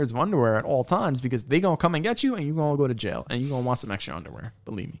multiple pairs of underwear at all times, because they gonna come and get you and you're gonna go to jail and you're gonna want some extra underwear.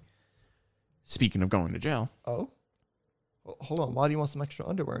 Believe me. Speaking of going to jail. Oh? Well, hold on. Why do you want some extra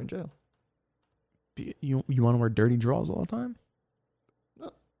underwear in jail? You want to wear dirty drawers all the time?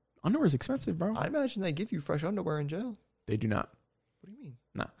 No. Underwear is expensive, bro. I imagine they give you fresh underwear in jail. They do not. What do you mean?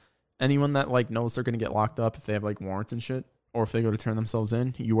 No. Anyone that like knows they're gonna get locked up if they have like warrants and shit, or if they go to turn themselves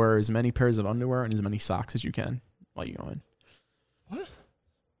in, you wear as many pairs of underwear and as many socks as you can while you go in. What?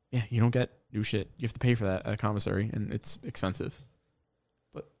 Yeah, you don't get new shit. You have to pay for that at a commissary, and it's expensive.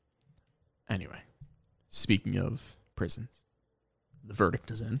 But anyway, speaking of prisons, the verdict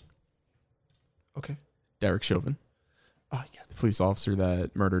is in. okay. Derek Chauvin, Ah, yes. the police officer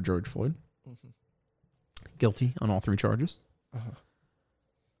that murdered George Floyd, guilty on all 3 charges.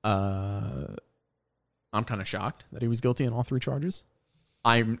 I'm kind of shocked that he was guilty on all 3 charges.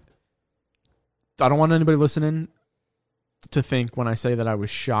 I don't want anybody listening to think when I say that I was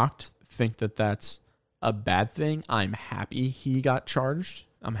shocked, think that that's a bad thing. I'm happy he got charged.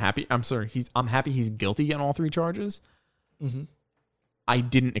 I'm happy he's guilty on all 3 charges. I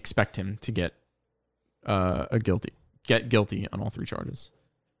didn't expect him to get guilty on all 3 charges.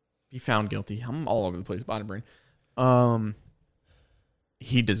 Be found guilty. I'm all over the place, body brain.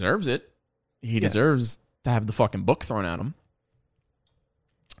 He deserves it. He deserves to have the fucking book thrown at him.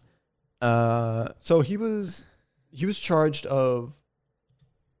 So he was charged of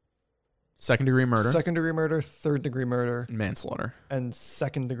Second-degree murder. second-degree murder, third-degree murder, And manslaughter. and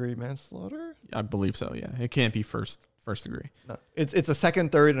second-degree manslaughter. I believe so, yeah. It can't be first degree. No, it's a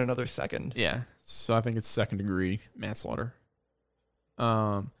second, third, and another second. Yeah. So I think it's second-degree manslaughter.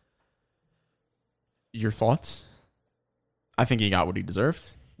 Your thoughts? I think he got what he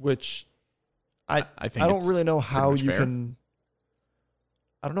deserved. Which I think I don't it's really know how much you fair. can.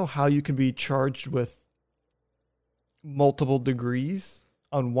 I don't know how you can be charged with multiple degrees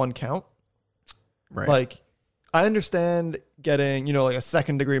on one count. right. Like, I understand getting, like a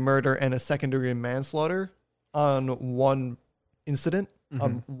second-degree murder and a second-degree manslaughter on one incident,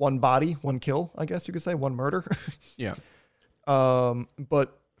 on one body, one kill, I guess you could say, one murder. yeah.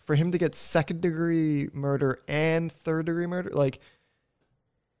 But for him to get 2nd-degree murder and 3rd-degree murder, like,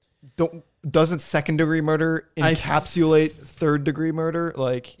 doesn't 2nd-degree murder encapsulate 3rd-degree murder?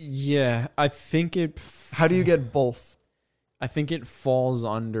 Like, Yeah, I think it. how do you get both? I think it falls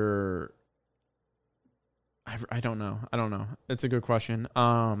under. I don't know. It's a good question.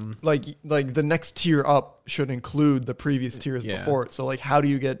 Like the next tier up should include the previous tiers Yeah. before it. So like, how do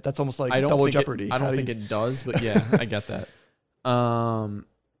you get? That's almost like I don't double think jeopardy. I don't think it does, but yeah, I get that.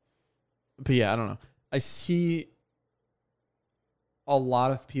 But yeah, I don't know. I see a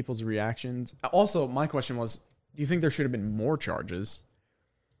lot of people's reactions. Also, my question was, do you think there should have been more charges?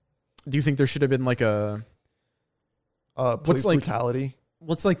 Do you think there should have been like a Police like- brutality.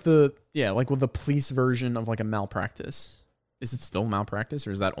 what's like like with the police version of like a malpractice? Is it still malpractice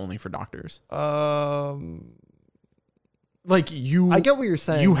or is that only for doctors? Like I get what you're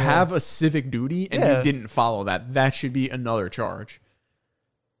saying. you yeah. have a civic duty and Yeah. you didn't follow that. That should be another charge.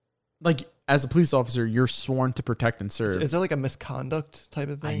 Like, as a police officer, you're sworn to protect and serve. Is there like a misconduct type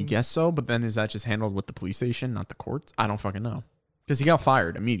of thing? I guess so, but then is that just handled with the police station, not the courts? I don't fucking know. Because he got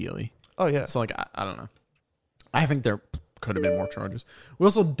fired immediately. Oh yeah. So, like, I don't know. I think there could have been more charges. We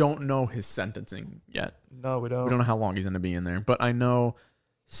also don't know his sentencing yet. No, we don't. We don't know how long he's going to be in there. But I know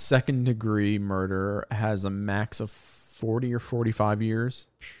 2nd-degree murder has a max of 40 or 45 years.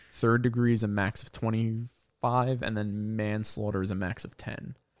 3rd degree is a max of 25. And then manslaughter is a max of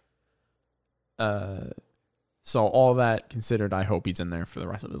 10. So all that considered, I hope he's in there for the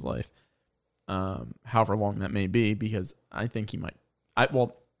rest of his life. However long that may be, because I think he might.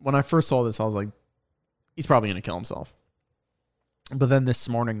 When I first saw this, I was like, he's probably going to kill himself. But then this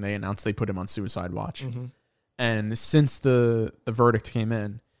morning they announced they put him on suicide watch. Mm-hmm. And since the verdict came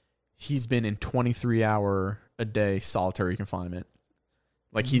in, he's been in 23-hour-a-day solitary confinement.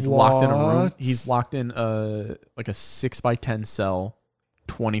 Like, he's locked in a room. What? He's locked in a 6x10 cell,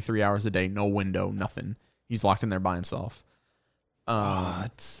 23 hours a day, no window, nothing. He's locked in there by himself.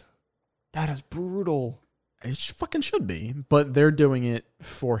 What? That is brutal. It fucking should be. But they're doing it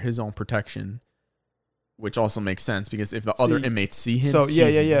for his own protection, which also makes sense because if the other inmates see him, So yeah.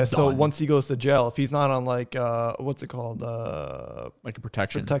 he's So done. once he goes to jail, if he's not on like what's it called? Like a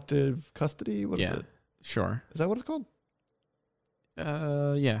protection. Protective custody. What is Yeah, it? sure. Is that what it's called?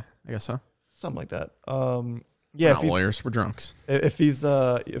 Yeah, I guess so. Something like that. We're Yeah. not lawyers, we're drunks. If he's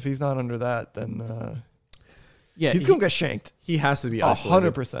not under that, then Yeah, he's gonna get shanked. he has to be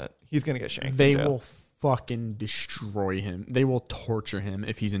isolated. 100%. He's gonna get shanked. They in jail. will fucking destroy him. They will torture him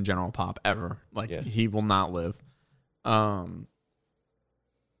if he's in general pop ever. Like, Yeah. he will not live.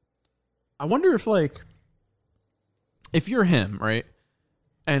 I wonder if you're him, right?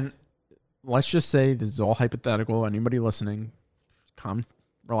 And let's just say this is all hypothetical. Anybody listening, calm,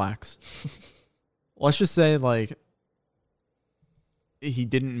 relax. Let's just say like he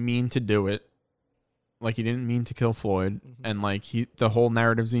didn't mean to do it. Like, he didn't mean to kill Floyd, and like the whole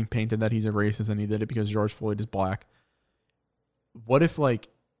narrative's being painted that he's a racist and he did it because George Floyd is black. What if like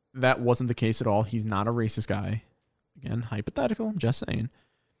that wasn't the case at all? He's not a racist guy. Again, hypothetical, I'm just saying.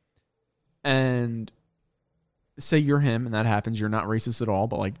 And say you're him and that happens, you're not racist at all,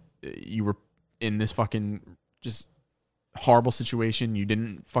 but like you were in this fucking just horrible situation. You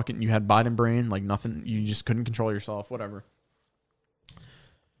had Biden brain, like nothing, you just couldn't control yourself, whatever.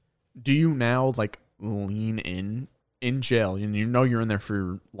 Do you now like lean in jail and you know you're in there for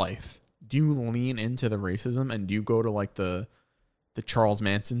your life? Do you lean into the racism and do you go to like the Charles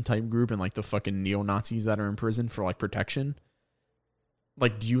Manson type group and like the fucking neo-Nazis that are in prison for like protection?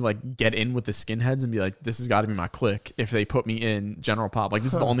 Like, do you like get in with the skinheads and be like, this has got to be my clique if they put me in general pop? Like,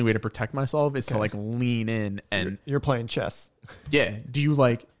 this is the only way to protect myself is to like lean in and You're playing chess. yeah. Do you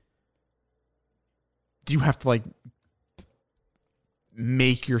have to like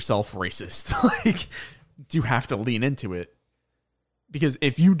make yourself racist? Like, do you have to lean into it? Because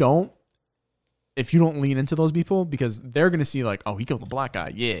if you don't lean into those people, because they're going to see like, oh, he killed a black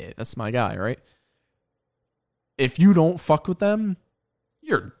guy. Yeah, that's my guy, right? If you don't fuck with them,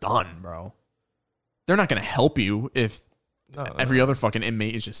 you're done, bro. They're not going to help you if every other fucking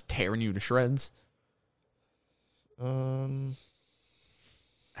inmate is just tearing you to shreds. I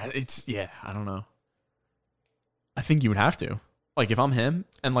don't know. I think you would have to. Like, if I'm him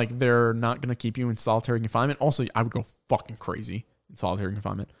and like they're not gonna keep you in solitary confinement, also I would go fucking crazy in solitary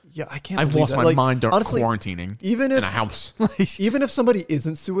confinement. Yeah, I can't. I believe lost that. my Like, mind during honestly, quarantining even in if a house. even if somebody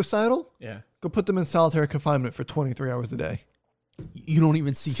isn't suicidal, Yeah, go put them in solitary confinement for 23 hours a day. you don't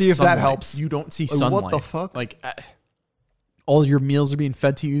even see. See if that sunlight. helps. You don't see Like, sunlight. what the fuck? Like, all your meals are being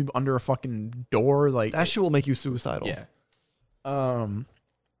fed to you under a fucking door. Like, That shit will make you suicidal. yeah. I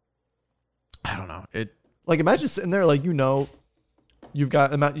don't know. It Like, imagine sitting there, like, you've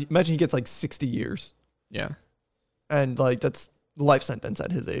got imagine he gets like 60 years, Yeah. and like that's life sentence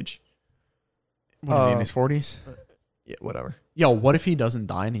at his age. What is he in his 40s? Yeah, whatever. Yo, what if he doesn't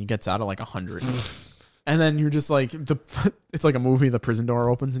die and he gets out at like 100? And then you're just like it's like a movie. The prison door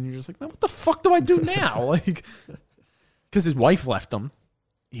opens and you're just like, man, what the fuck do I do now? Like, because his wife left him.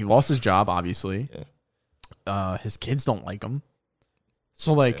 He lost his job, obviously. Yeah. His kids don't like him.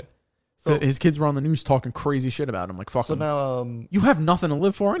 So like, Yeah. So- his kids were on the news talking crazy shit about him. Like, fuck So him. now, You have nothing to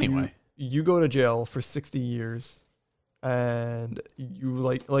live for anyway. you go to jail for 60 years, and you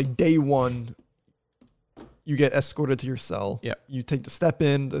like day one, you get escorted to your cell. Yep. You take the step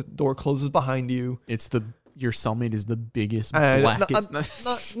in, the door closes behind you. It's your cellmate is the biggest, And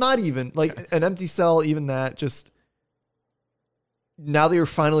blackest. not even like an empty cell, even that. Just now that you're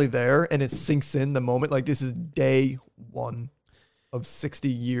finally there, and it sinks in the moment. Like this is day one of 60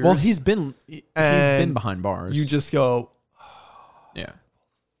 years. Well, he's been And behind bars. You just go, yeah,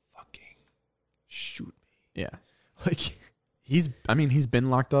 fucking shoot yeah. me. Like He's been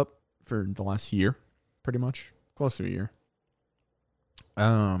locked up for the last year, pretty much, close to a year.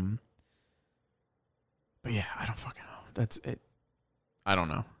 But yeah, I don't fucking know. That's it. I don't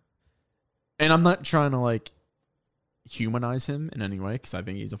know. And I'm not trying to like humanize him in any way because I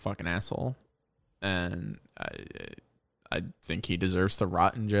think he's a fucking asshole, and I think he deserves to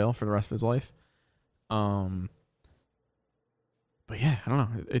rot in jail for the rest of his life. But yeah, I don't know.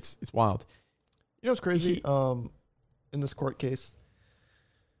 It's wild. You know what's crazy? In this court case,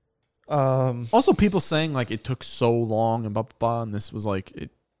 Also, people saying like it took so long and blah blah blah, and this was like it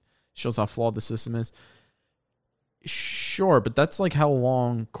shows how flawed the system is. Sure, but that's like how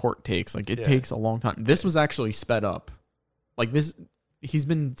long court takes. Like it takes a long time. This was actually sped up. Like this, he's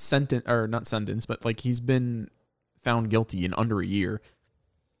been sentenced or not sentenced, but like he's been found guilty in under a year.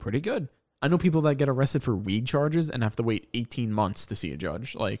 Pretty good. I know people that get arrested for weed charges and have to wait 18 months to see a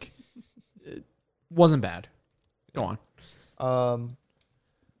judge. Like, it wasn't bad. Go on.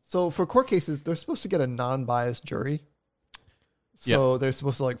 So for court cases, they're supposed to get a non-biased jury. So they're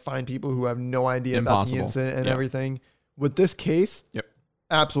supposed to like find people who have no idea about the incident and everything. With this case,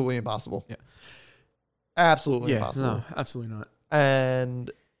 absolutely impossible. Yeah. Absolutely impossible. No, absolutely not.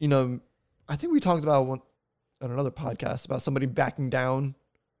 And you know, I think we talked about one on another podcast about somebody backing down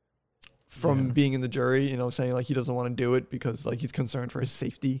from being in the jury, you know, saying like he doesn't want to do it because like he's concerned for his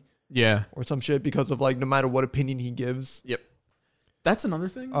safety. Yeah. Or some shit because of like no matter what opinion he gives. Yep. That's another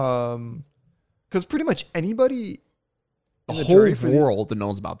thing. Because pretty much anybody The in the whole jury for world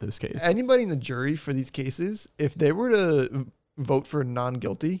knows about this case. anybody in the jury for these cases, if they were to vote for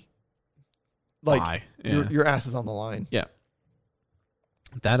non-guilty, like Bye. Yeah. your ass is on the line. Yeah.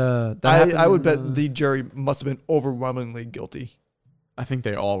 That I would happened bet the jury must have been overwhelmingly guilty. I think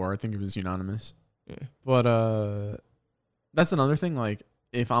they all were. I think it was unanimous. Yeah. But that's another thing. Like,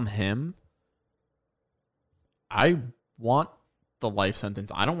 if I'm him, I want the life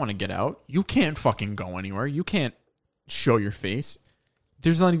sentence. I don't want to get out. You can't fucking go anywhere. You can't show your face.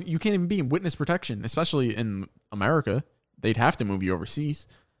 There's not. You can't even be in witness protection, especially in America. They'd have to move you overseas.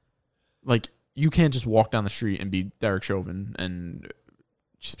 Like, you can't just walk down the street and be Derek Chauvin and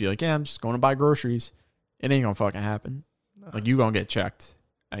just be like, yeah, I'm just going to buy groceries. It ain't gonna fucking happen. Like, you gonna get checked.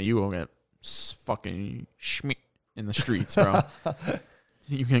 And you gonna get fucking schmeeked in the streets, bro.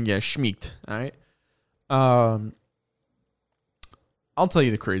 You can get schmeeked, all right? I'll tell you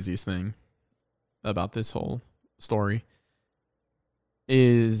the craziest thing about this whole story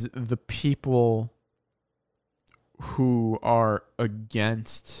is the people who are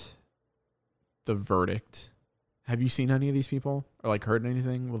against the verdict. Have you seen any of these people or like heard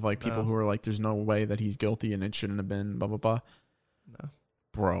anything with like people who are like, there's no way that he's guilty and it shouldn't have been blah, blah, blah? No.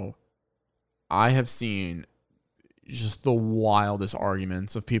 Bro, I have seen just the wildest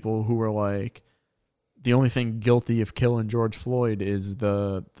arguments of people who are like, the only thing guilty of killing George Floyd is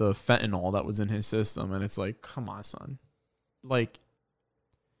the fentanyl that was in his system. And it's like, come on, son. Like,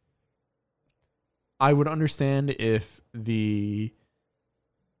 I would understand if the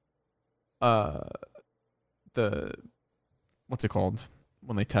what's it called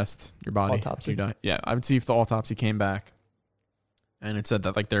when they test your body Autopsy. after you die. Yeah, I would see if the autopsy came back and it said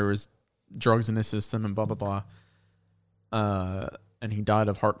that like there was drugs in his system and blah blah blah, and he died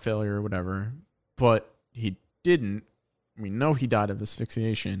of heart failure or whatever. But he didn't. We know he died of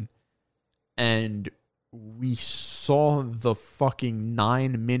asphyxiation, and we saw the fucking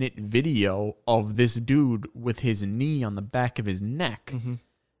 9-minute video of this dude with his knee on the back of his neck. Mm-hmm.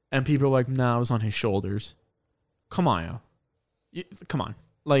 And people are like, nah, it was on his shoulders. Come on, yo. Come on.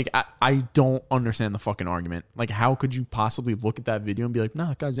 Like, I don't understand the fucking argument. Like, how could you possibly look at that video and be like, nah,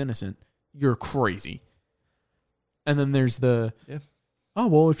 that guy's innocent? You're crazy. And then there's the oh,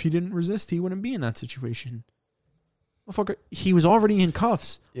 well, if he didn't resist, he wouldn't be in that situation. Motherfucker, he was already in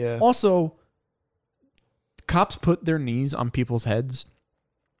cuffs. Yeah. Also, cops put their knees on people's heads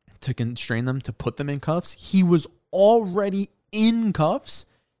to constrain them, to put them in cuffs. He was already in cuffs,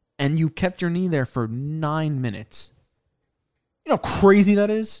 and you kept your knee there for 9 minutes. You know how crazy that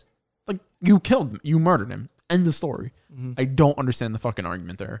is? Like, you killed him. You murdered him. End of story. Mhm. I don't understand the fucking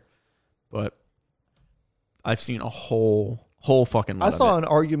argument there. But I've seen a whole fucking lot I of saw it. an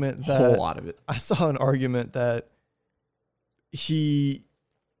argument that Whole lot of it. I saw an argument that he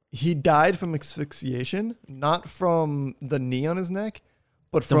died from asphyxiation, not from the knee on his neck,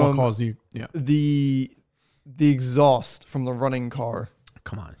 but Then what from caused you? Yeah. the exhaust from the running car.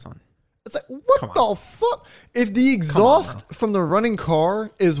 Come on, son. It's like, what Come the fuck? If the exhaust bro. from the running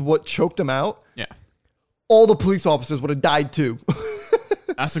car is what choked him out, Yeah. all the police officers would have died too.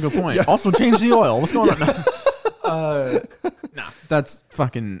 That's a good point. Also, change the oil. What's going on? Nah, that's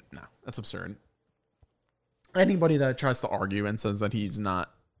fucking that's absurd. Anybody that tries to argue and says that he's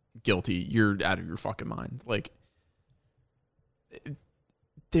not guilty, you're out of your fucking mind. Like,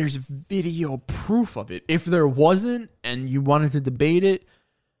 there's video proof of it. If there wasn't, and you wanted to debate it,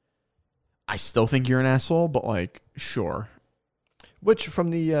 I still think you're an asshole. But like, sure, Which from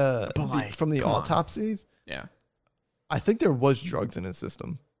the But, like, from the come on. autopsies, yeah, I think there was drugs in his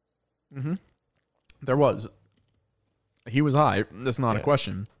system. there was. He was high. That's not a Yeah.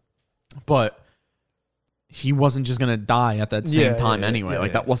 question. But he wasn't just gonna die at that same Yeah, time yeah, anyway. yeah, Like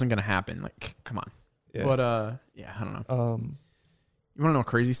yeah. that wasn't gonna happen. Like, come on. Yeah. But yeah, I don't know. You want to know a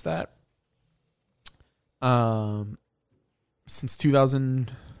crazy stat? Since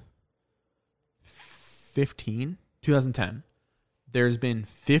 2010, there's been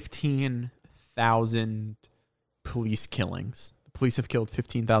 15,000 police killings. The police have killed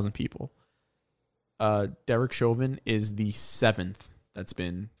 15,000 people. Derek Chauvin is the 7th that's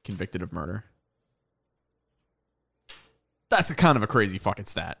been convicted of murder. That's a kind of a crazy fucking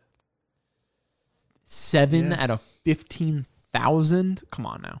stat. 7 Yeah. out of 15,000? Come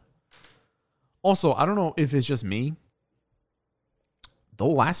on now. Also, I don't know if it's just me. The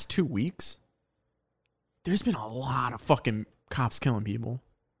last 2 weeks, there's been a lot of fucking cops killing people.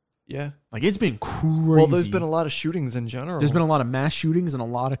 Yeah. Like, it's been crazy. Well, there's been a lot of shootings in general. There's been a lot of mass shootings and a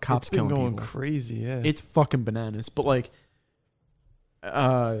lot of cops It's been killing going people. crazy. Yeah. It's fucking bananas. But like,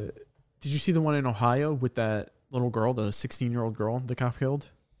 did you see the one in Ohio with that little girl, the 16-year-old girl the cop killed?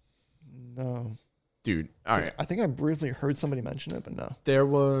 no. Dude, all right. I think I briefly heard somebody mention it, but no. There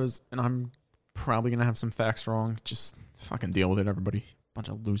was, and I'm probably gonna have some facts wrong. Just fucking deal with it, everybody. Bunch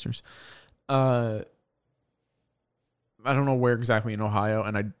of losers. I don't know where exactly in Ohio,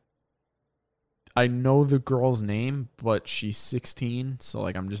 and I know the girl's name, but she's 16, so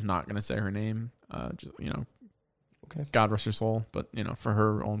like I'm just not gonna say her name. Just Okay. God rest her soul, but for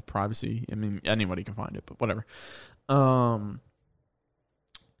her own privacy. I mean, anybody can find it, but whatever.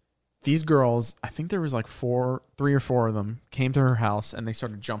 These girls, I think there was like 3 or 4 of them, came to her house and they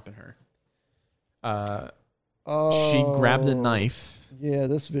started jumping her. She grabbed a Oh, knife, Yeah,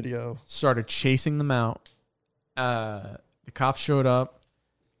 this video. started chasing them out. The cops showed up,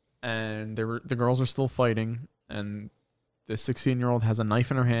 and the girls were still fighting. And the 16-year-old has a knife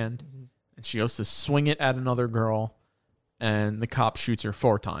in her hand, and she goes to swing it at another girl, and the cop shoots her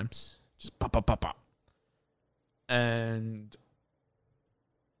 4 times, just pop, pop, pop, pop. And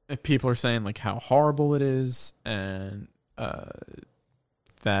people are saying like how horrible it is, and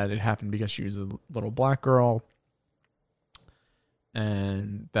that it happened because she was a little black girl.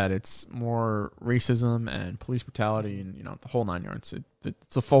 And that it's more racism and police brutality and, the whole 9 yards.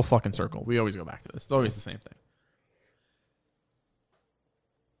 It's a full fucking circle. We always go back to this. It's always the same thing.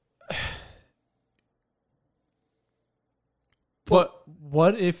 But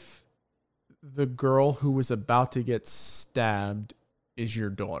what if the girl who was about to get stabbed is your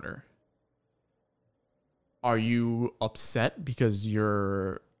daughter? Are you upset because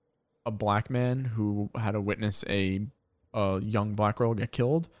you're a black man who had to witness a young black girl get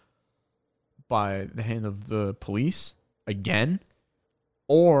killed by the hand of the police again?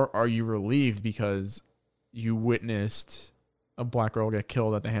 Or are you relieved because you witnessed a black girl get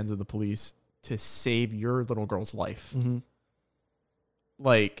killed at the hands of the police to save your little girl's life? Mm-hmm.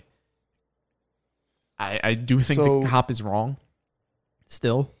 Like, I do think the cop is wrong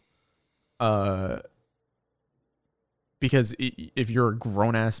still. Because if you're a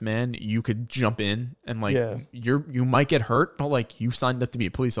grown ass man, you could jump in and you might get hurt, but like you signed up to be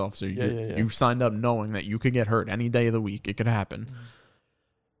a police officer. You signed up knowing that you could get hurt any day of the week. It could happen. Mm-hmm.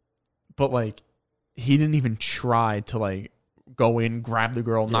 But like, he didn't even try to like go in, grab the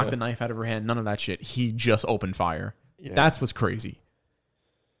girl, knock the knife out of her hand. None of that shit. He just opened fire. Yeah. That's what's crazy.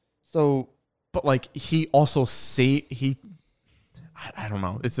 So But like he also I don't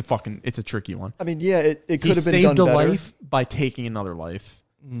know. It's a tricky one. I mean, yeah, it could He have been saved done a better. life by taking another life.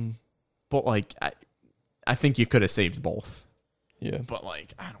 But like I think you could have saved both. Yeah. But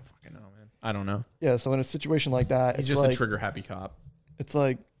like I don't fucking know, man. I don't know. Yeah. So in a situation like that, He's it's just like, a trigger happy cop. It's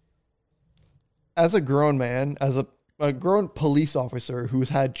like, as a grown man, as a grown police officer who's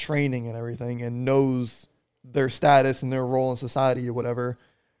had training and everything and knows their status and their role in society or whatever,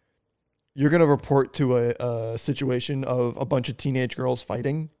 you're going to report to a situation of a bunch of teenage girls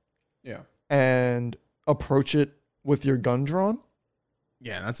fighting Yeah. and approach it with your gun drawn.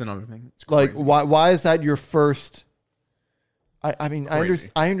 Yeah, that's another thing. It's Like, crazy. why is that your first? I mean, Crazy.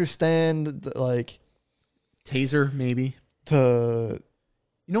 I understand that, like, Taser, maybe. to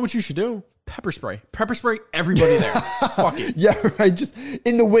You know what you should do? Pepper spray. Pepper spray everybody there. Fuck it. yeah, right, just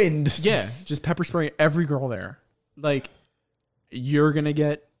in the wind. Yeah, just pepper spray every girl there. Like, you're going to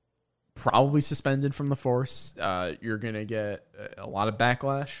get probably suspended from the force. You're going to get a lot of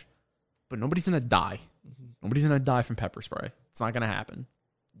backlash, but nobody's going to die. Nobody's going to die from pepper spray. It's not going to happen.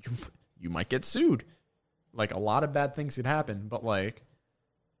 You might get sued. Like, a lot of bad things could happen, but like,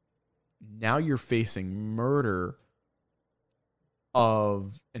 now you're facing murder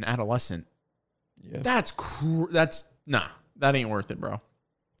of an adolescent. Yeah. That's nah, that ain't worth it, bro.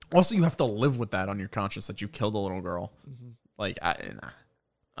 Also, you have to live with that on your conscience that you killed a little girl. Like, I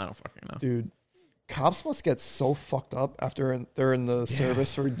don't fucking know. Dude, cops must get so fucked up after they're in the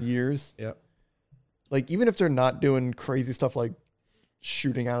service for years. Yep. Like, even if they're not doing crazy stuff like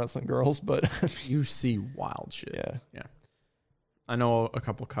shooting out at some girls, but You see wild shit. yeah. I know a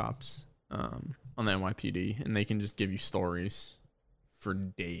couple cops on the NYPD, and they can just give you stories for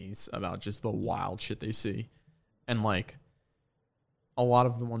days about just the wild shit they see. And like, a lot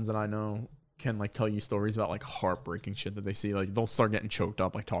of the ones that I know can like tell you stories about like heartbreaking shit that they see. Like, they'll start getting choked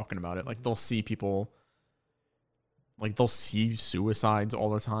up like talking about it. Like, they'll see people, like, they'll see suicides all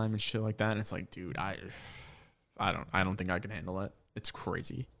the time and shit like that. And it's like, dude, I don't think I can handle it. It's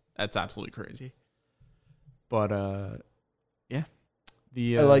crazy. That's absolutely crazy. But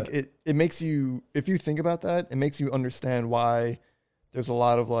yeah. Like, it makes you, if you think about that, it makes you understand why there's a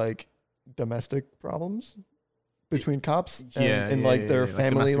lot of like domestic problems between cops and like their like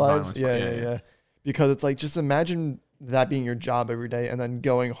family domestic lives. violence, Yeah. Because it's like, just imagine that being your job every day and then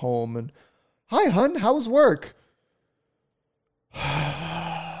going home and, hi, hun, how was work?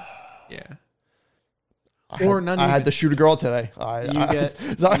 Yeah. I had to shoot a girl today.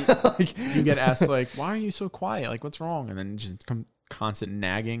 You get asked like, why are you so quiet? Like, what's wrong? And then just constant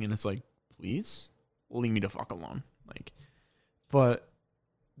nagging, and it's like, please leave me the fuck alone. Like, but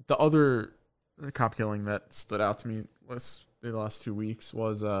the other cop killing that stood out to me was the last 2 weeks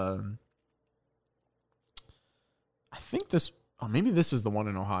was I think maybe this was the one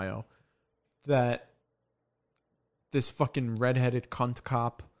in Ohio that this fucking redheaded cunt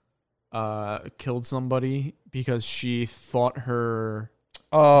cop killed somebody because she thought her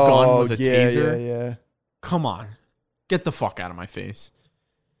gun was a taser. Yeah. Come on. Get the fuck out of my face.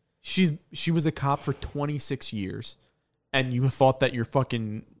 She was a cop for 26 years and you thought that your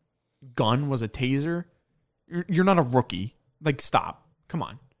fucking gun was a taser? You're not a rookie. Like, stop. Come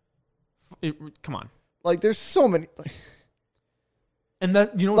on. Come on. Like, there's so many. And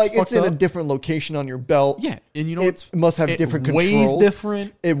that, you know Like, what's it's fucked in up? a different location on your belt. Yeah, and you know it must have different weighs controls.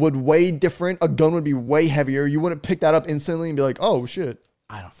 different. It would weigh different. A gun would be way heavier. You wouldn't pick that up instantly and be like, "Oh shit."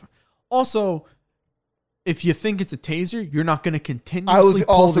 I don't. Also, if you think it's a taser, you're not going to continuously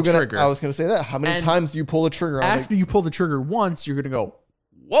pull the trigger. I was gonna say that. How many And times do you pull the trigger? After you pull the trigger once, you're going to go,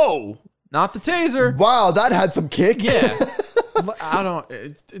 "Whoa, not the taser." Wow, that had some kick. Yeah. I don't.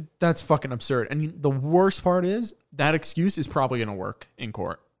 That's fucking absurd. And the worst part is that excuse is probably going to work in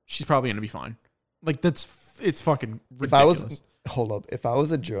court. She's probably going to be fine. Like, it's fucking ridiculous. If I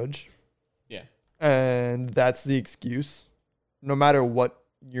was a judge, Yeah. and that's the excuse, no matter what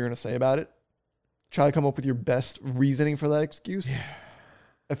you're gonna say about it, try to come up with your best reasoning for that excuse. Yeah.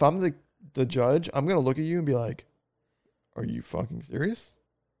 If I'm the judge, I'm gonna look at you and be like, "Are you fucking serious?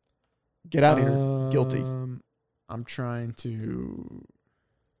 Get out of here, guilty." I'm trying to.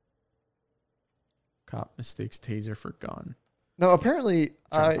 Cop mistakes taser for gun. No, apparently,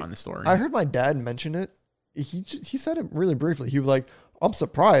 Trying to find the story. I heard my dad mention it. He said it really briefly. He was like, "I'm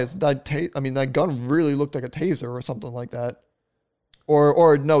surprised that that gun really looked like a taser or something like that."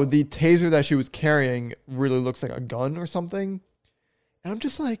 Or no, the taser that she was carrying really looks like a gun or something. And I'm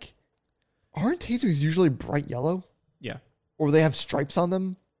just like, aren't tasers usually bright yellow? Yeah. Or they have stripes on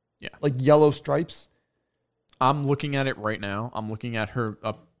them? Yeah. Like yellow stripes? I'm looking at it right now. I'm looking at her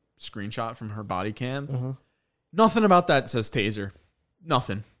screenshot from her body cam. Uh-huh. Nothing about that says taser.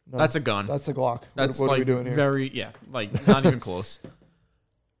 Nothing. No, That's a gun. That's a Glock. That's what like are we doing here? like not even close.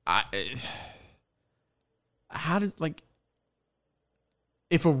 How does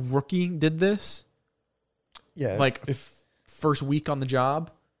if a rookie did this, Yeah. like first week on the job,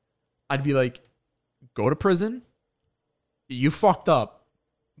 I'd be like, go to prison. You fucked up,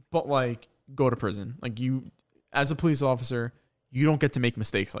 but like go to prison. Like you, as a police officer, you don't get to make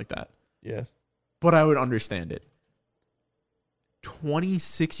mistakes like that. Yeah. But I would understand it.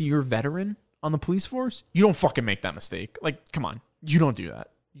 26-year veteran on the police force, you don't fucking make that mistake. Like, come on, you don't do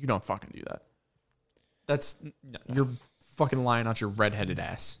that. You don't fucking do that. You're fucking lying out your redheaded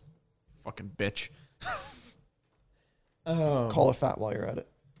ass, fucking bitch. Call her fat while you're at it.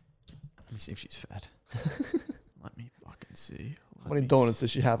 Let me see if she's fat. Let me fucking see. How many donuts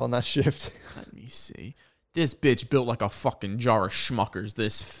does she have on that shift? Let me see. This bitch built like a fucking jar of Schmuckers.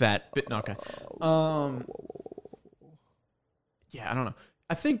 This fat bit. Okay. Yeah, I don't know.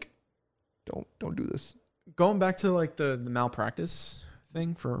 I think Don't do this. going back to like the malpractice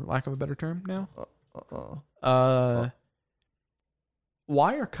thing, for lack of a better term now.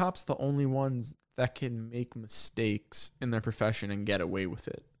 Why are cops the only ones that can make mistakes in their profession and get away with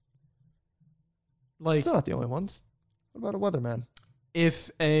it? Like, They're not the only ones. What about a weatherman?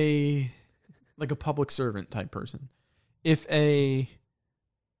 if a public servant type person, if a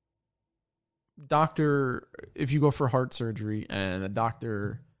doctor, if you go for heart surgery and a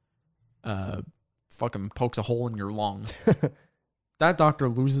doctor fucking pokes a hole in your lung, that doctor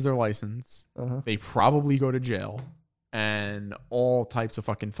loses their license. Uh-huh. They probably go to jail and all types of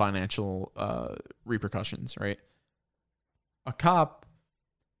fucking financial repercussions, right? A cop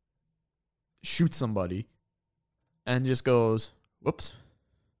shoots somebody and just goes, whoops.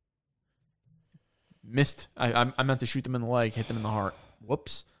 Missed. I meant to shoot them in the leg, hit them in the heart.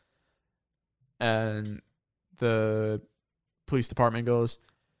 Whoops. And the police department goes,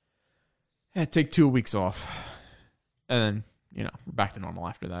 yeah, take 2 weeks off. And then, we're back to normal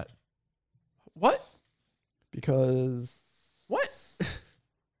after that. What? Because What?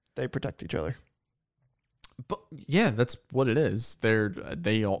 they protect each other. But yeah, that's what it is.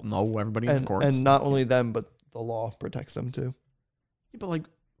 They all know everybody in the courts. And not only them, but the law protects them too. Yeah, but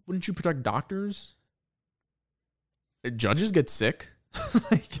wouldn't you protect doctors? Judges get sick.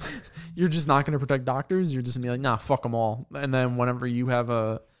 You're just not going to protect doctors. You're just going to be like, nah, fuck them all. And then whenever you want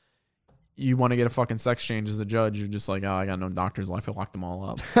to get a fucking sex change as a judge, you're just like, oh, I got no doctors left. I locked them all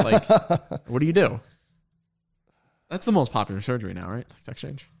up. What do you do? That's the most popular surgery now, right? Sex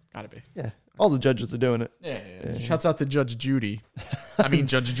change. Gotta be. Yeah. All the judges are doing it. Yeah. Shouts out to Judge Judy. I mean,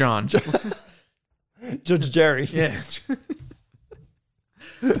 Judge John. Judge Jerry. Yeah.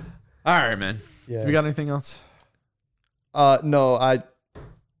 All right, man. Yeah. Do we got anything else? No,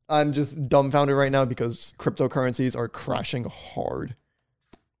 I'm just dumbfounded right now because cryptocurrencies are crashing hard.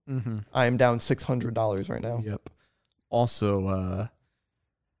 Mm-hmm. I am down $600 right now. Yep. Also,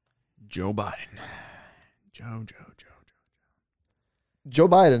 Joe Biden. Joe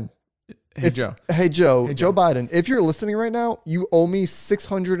Biden. Hey, Joe. Hey, Joe. Hey, Joe Joe. Biden. If you're listening right now, you owe me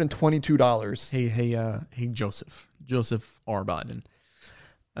 $622. Hey, Joseph R. Biden.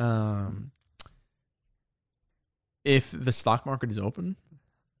 If the stock market is open,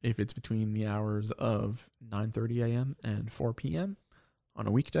 if it's between the hours of 9:30 a.m. and 4 p.m. on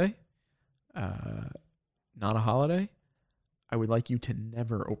a weekday, not a holiday, I would like you to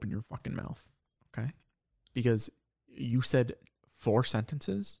never open your fucking mouth, okay? Because you said 4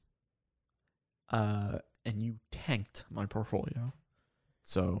 sentences, and you tanked my portfolio.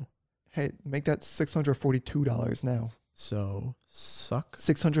 So, Hey, make that $642 now. so suck.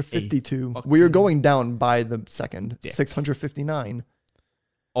 652. A We are fucking going down by the second. dick. 659.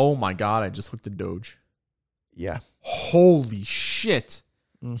 Oh my God, I just looked at Doge. Yeah. Holy shit.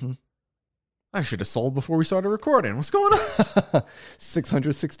 Mm-hmm. I should have sold before we started recording. What's going on?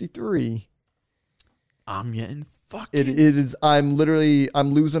 663. I'm getting fucking. It is. I'm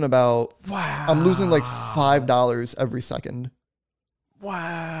losing about. Wow. I'm losing like $5 every second.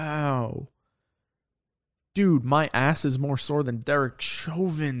 Wow. Dude, my ass is more sore than Derek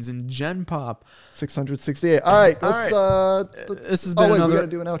Chauvin's in Gen Pop. 668. All right. Let's. This has been we another. gotta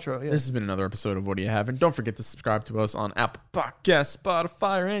do an outro. Yeah. This has been another episode of What Do You Have? And don't forget to subscribe to us on Apple Podcasts,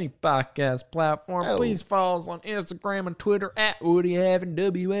 Spotify, or any podcast platform. Oh. Please follow us on Instagram and Twitter at What Do You Have?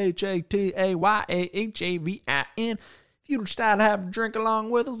 WHATAYAHAVIN. If you decide to have a drink along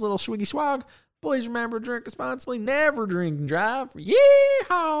with us, little swiggy swag, please remember to drink responsibly. Never drink and drive.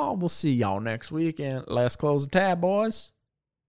 Yeehaw! We'll see y'all next week. And let's close the tab, boys.